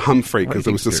from Humphrey, because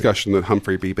there was discussion that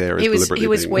Humphrey B. Bear is deliberately He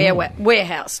was being...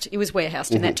 warehoused. He was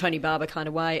warehoused in that Tony Barber kind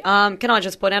of way. Can I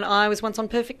just point out, I was once on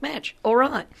Perfect Match. All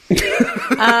right.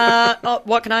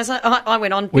 What can I say? I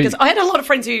went on because I had a lot of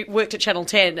friends who worked at Channel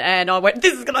 10, and I went,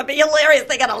 this is going to be hilarious.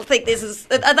 They're going to think this is...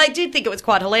 And they did think it was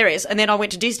quite hilarious, and then I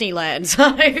went to Disneyland.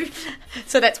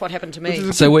 So that's what happened to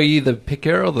me. So were you the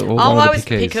picker or the or I one of was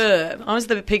the the pickers? picker. I was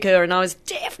the picker, and I was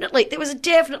definitely... There was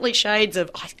definitely shades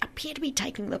of... I appear to be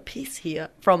taking the piss here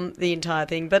from the entire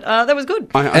thing, but that was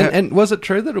good. And was it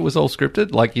true that it was all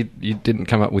scripted? Like you didn't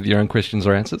come up with your own questions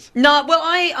or answers? No, well,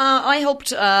 I helped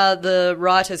the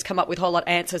writers come up with a whole lot of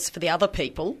answers for the other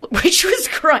people, which was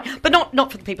great, but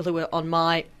not for the people who were on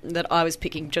that I was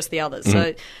picking, just the others.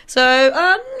 So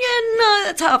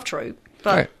that's half true.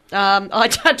 But I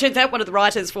turns out one of the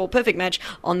writers for Perfect Match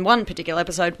on one particular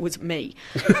episode was me.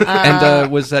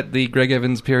 And was that the Greg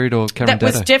Evans period or Cameron That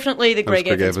was Daddo? definitely the Greg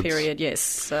Evans period, yes.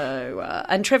 So,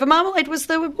 and Trevor Marmalade was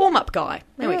the warm-up guy.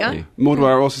 There we go.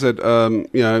 Mordwire also said,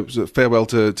 farewell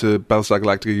to Battlestar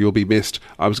Galactica, you'll be missed.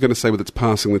 I was going to say with its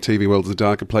passing, the TV world is a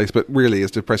darker place, but really,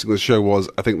 as depressing as the show was,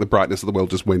 I think the brightness of the world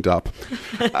just went up.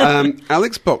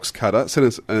 Alex Boxcutter sent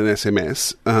us an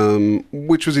SMS,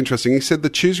 which was interesting. He said the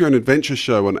Choose Your Own Adventure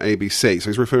show on ABC, so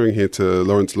he's referring here to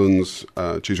Lawrence Lund's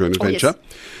Choose Your Own Adventure,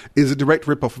 is a direct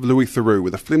rip-off of Louis Theroux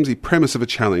with a flimsy premise of a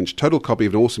challenge, total copy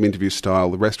of an awesome interview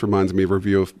style. The rest reminds me of a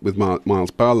review with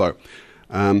Miles Barlow.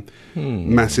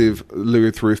 Massive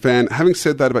Louis Theroux fan. Having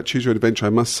said that about Choose Your Own Adventure, I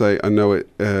must say I know it.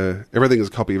 Everything is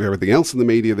a copy of everything else in the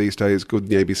media these days. Good on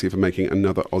the ABC for making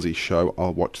another Aussie show.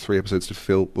 I'll watch 3 episodes to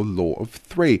fill the law of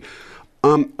 3.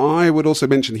 I would also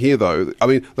mention here, though, I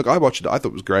mean, look, I watched it. I thought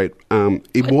it was great.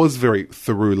 It was very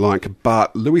Theroux-like,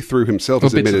 but Louis Theroux himself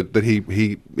has admitted that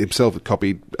he himself had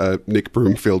copied Nick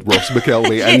Broomfield, Ross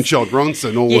McElvey, and John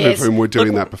Ronson, all of whom were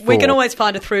doing that before. We can always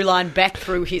find a through line back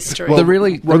through history. Well,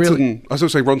 Ronson, I was going to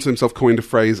say Ronson himself coined a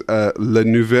phrase, "Les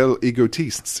Nouvelles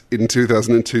Egotistes," in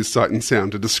 2002's Sight and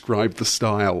Sound to describe the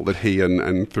style that he and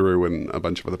Theroux and a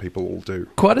bunch of other people all do.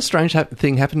 Quite a strange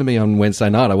thing happened to me on Wednesday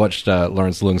night. I watched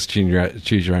Lawrence Leung's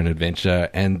Choose Your Own Adventure,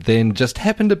 and then just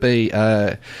happened to be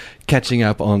catching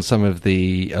up on some of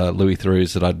the Louis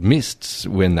Theroux's that I'd missed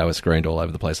when they were screened all over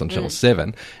the place on Channel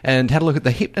 7, and had a look at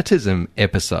the hypnotism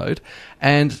episode.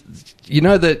 And you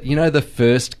know the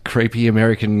first creepy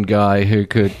American guy who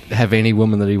could have any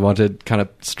woman that he wanted, kind of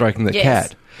stroking the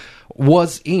cat,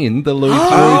 was in the Louis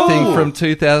Theroux thing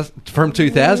from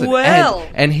 2000. Well.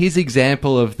 And his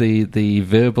example of the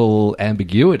verbal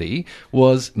ambiguity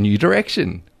was New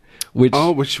Direction. Which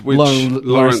Lawrence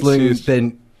Leung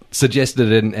then suggested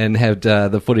and had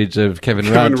the footage of Kevin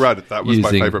Rudd that was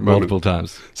my favourite multiple moment.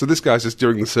 times. So this guy's just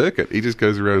doing the circuit. He just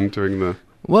goes around doing the...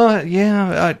 Well,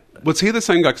 yeah. Was he the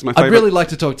same guy? 'Cause my favourite... I'd really like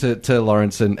to talk to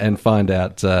Lawrence and find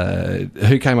out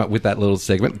who came up with that little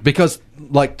segment. Because,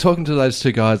 like, talking to those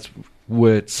two guys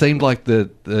seemed like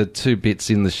the two bits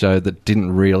in the show that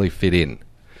didn't really fit in.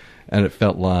 And it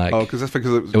felt like because that's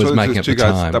because it was making up the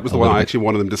time. That was the one I actually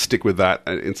wanted them to stick with that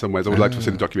in some ways. I would like to have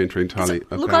seen a documentary entirely.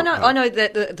 Look, I know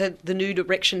that the New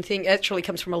Direction thing actually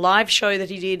comes from a live show that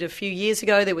he did a few years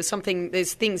ago. There's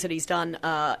things that he's done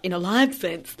in a live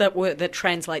sense that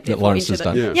translate that Lawrence into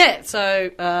has done. Yeah.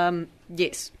 So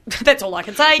yes, that's all I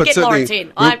can say. Get Lawrence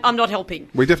in. I'm not helping.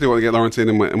 We definitely want to get Lawrence in,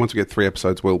 and once we get 3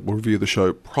 episodes, we'll review the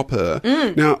show proper.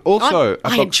 Now, also,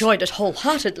 I enjoyed it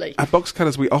wholeheartedly. At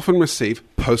Boxcutters, we often receive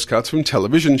postcards from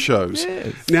television shows.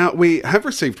 Yes. Now, we have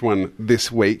received one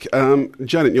this week.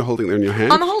 Janet, you're holding it in your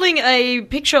hand. I'm holding a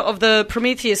picture of the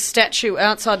Prometheus statue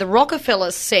outside the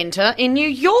Rockefeller Center in New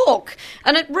York.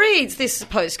 And it reads, this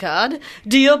postcard,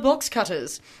 Dear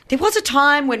Boxcutters, there was a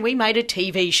time when we made a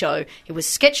TV show. It was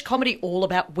sketch comedy all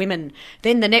about women.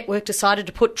 Then the network decided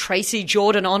to put Tracy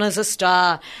Jordan on as a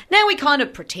star. Now we kind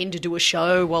of pretend to do a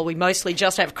show while we mostly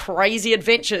just have crazy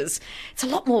adventures. It's a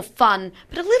lot more fun,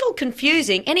 but a little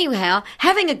confusing. Anyhow,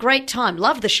 having a great time.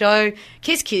 Love the show.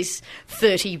 Kiss, kiss,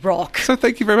 30 Rock. So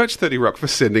thank you very much, 30 Rock, for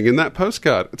sending in that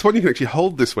postcard. It's one you can actually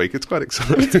hold this week. It's quite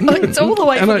exciting. It's all the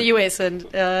way from the US, and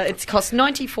it's cost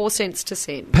 94 cents to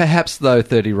send. Perhaps, though,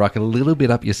 30 Rock, a little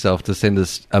bit up yourself to send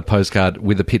us a postcard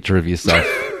with a picture of yourself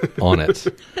on it.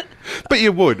 But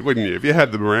you would, wouldn't you, if you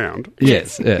had them around?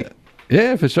 Yes, yeah.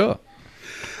 Yeah, for sure.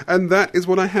 And that is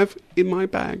what I have in my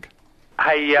bag.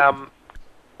 Hey,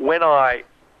 when I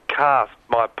cast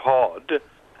my pod,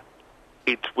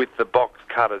 it's with the box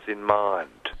cutters in mind.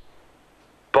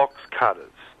 Box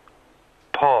cutters,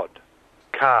 pod,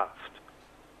 cast,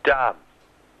 done.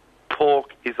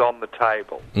 Pork is on the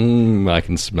table. I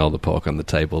can smell the pork on the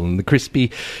table and the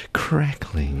crispy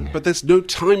crackling. But there's no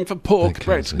time for pork,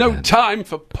 Brett. No time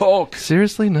for pork.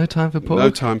 Seriously? No time for pork? No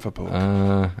time for pork.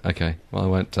 Okay. Well, I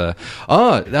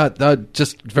won't...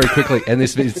 just very quickly, and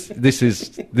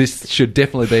this should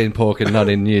definitely be in pork and not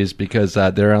in news, because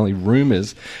there are only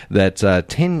rumours that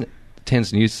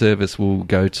 10's news service will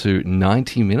go to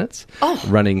 90 minutes,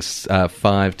 running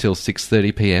 5 till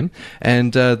 6:30 p.m,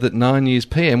 and that 9 News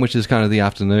PM, which is kind of the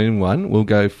afternoon one, will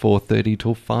go 4:30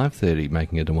 till 5:30,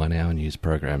 making it a 1-hour news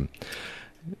program.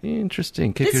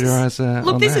 Interesting. Keep your eyes on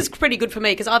that. This is pretty good for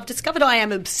me, because I've discovered I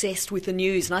am obsessed with the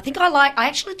news, and I think I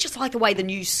actually just like the way the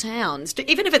news sounds,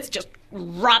 even if it's just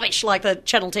rubbish like the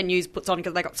Channel 10 News puts on,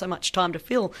 because they got so much time to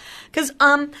fill. Because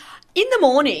in the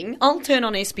morning, I'll turn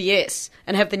on SBS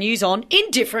and have the news on in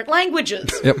different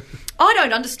languages. Yep. I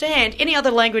don't understand any other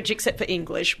language except for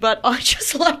English, but I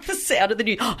just like the sound of the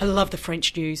news. I love the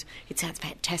French news. It sounds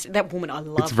fantastic. That woman, I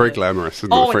love. It's very her. glamorous,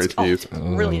 isn't it, French news? It's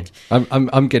brilliant.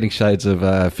 I'm getting shades of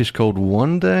a fish called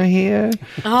Wanda here.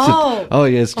 Oh. Oh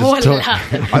yes. Just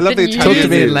I love the Italian talk to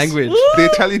me in news. language. The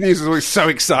Italian news is always so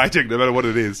exciting, no matter what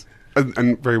it is,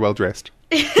 and very well dressed.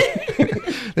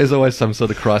 There's always some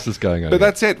sort of crisis going on. But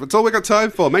that's it. That's all we got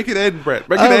time for. Make it end, Brett.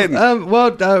 Make it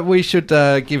end. We should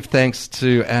give thanks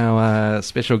to our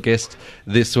special guest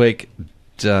this week,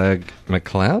 Doug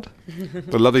McLeod.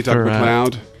 The lovely Doug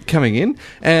McLeod. Coming in.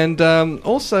 And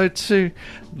also to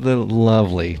the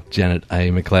lovely Janet A.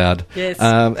 McLeod. Yes.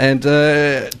 And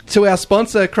to our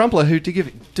sponsor, Crumpler, who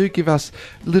do give us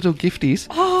little gifties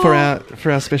for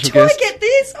our special Do guest. I get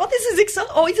this? Oh, this is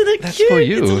exciting. Oh, isn't it That's cute? for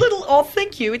you. It's a little. Oh,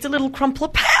 thank you. It's a little Crumpler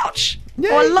pouch. Yay.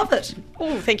 Oh, I love it.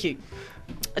 Oh, thank you.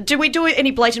 Do we do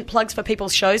any blatant plugs for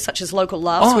people's shows, such as Local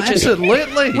Laughs? Oh, which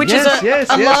absolutely. Is, which yes, is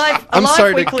a live. I'm live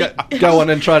sorry weekly... to go on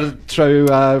and try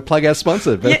to plug our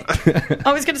sponsor. But Yeah,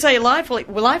 I was going to say a live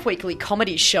weekly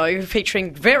comedy show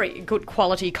featuring very good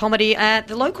quality comedy at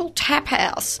the local Tap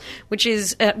House, which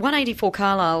is at 184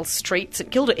 Carlisle Street,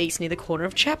 St Kilda East, near the corner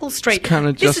of Chapel Street. It's kind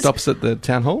of just opposite the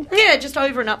town hall. Yeah, just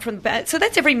over and up from the back. So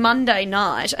that's every Monday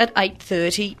night at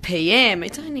 8:30 p.m.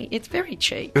 It's very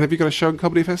cheap. And have you got a show and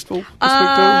comedy festival this week,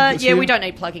 Dawn, this Yeah, year? we don't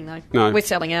need plugging though. No. We're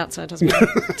selling out, so it doesn't matter.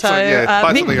 So,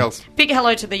 find something else. Big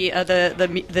hello to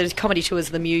the comedy tours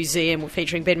of the museum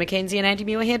featuring Ben McKenzie and Andy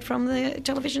Muirhead from the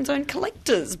Television Zone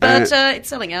Collectors. But it's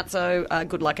selling out, so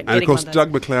good luck at And getting of course, one.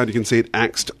 Doug McLeod, you can see it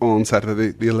axed on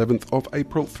Saturday, the 11th of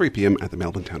April, 3 p.m. at the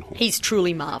Melbourne Town Hall. He's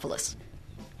truly marvellous.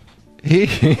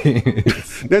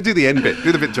 Now do the end bit.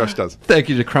 Do the bit Josh does. Thank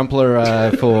you to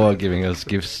Crumpler for giving us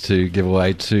gifts to give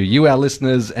away to you, our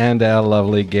listeners, and our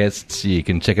lovely guests. You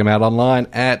can check them out online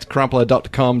at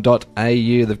crumpler.com.au.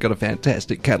 They've got a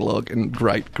fantastic catalogue and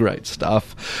great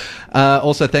stuff.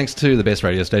 Also, thanks to the best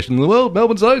radio station in the world,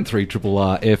 Melbourne's own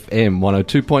 3RRR FM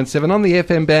 102.7 on the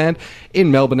FM band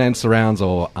in Melbourne and surrounds,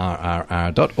 or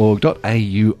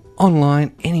rrr.org.au.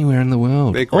 Online anywhere in the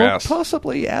world, Big or rouse.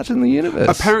 possibly out in the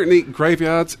universe. Apparently,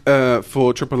 Graveyards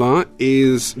for Triple R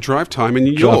is drive time in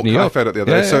New York. New York. I found out the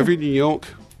other day. So if you're in New York,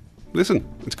 listen,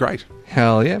 it's great.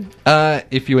 Hell yeah.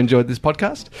 If you enjoyed this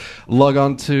podcast, log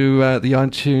on to the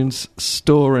iTunes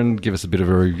store and give us a bit of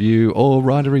a review, or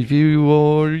write a review,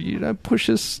 or push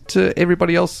us to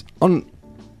everybody else on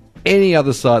any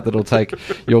other site that'll take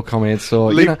your comments,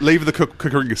 or leave the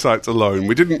cooking sites alone.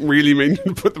 We didn't really mean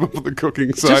to put them up on the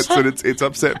cooking sites, and it's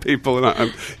upset people.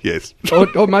 And yes,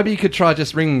 or maybe you could try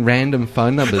just ringing random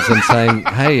phone numbers and saying,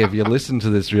 "Hey, have you listened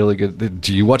to this really good?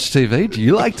 Do you watch TV? Do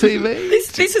you like TV?"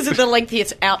 This is the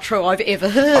lengthiest outro I've ever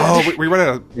heard. Oh, we run out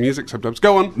of music sometimes.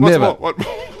 Go on. Never. What?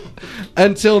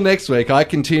 Until next week, I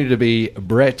continue to be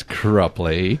Brett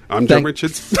Cropley. I'm John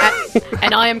Richards.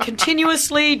 And I am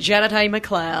continuously Janet A.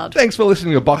 McLeod. Thanks for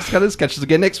listening to Box Cutters. Catch us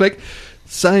again next week.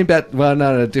 Same bat, well,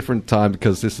 no, a different time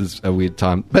because this is a weird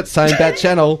time, but same bat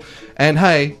channel. And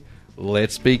hey,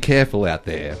 let's be careful out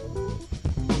there.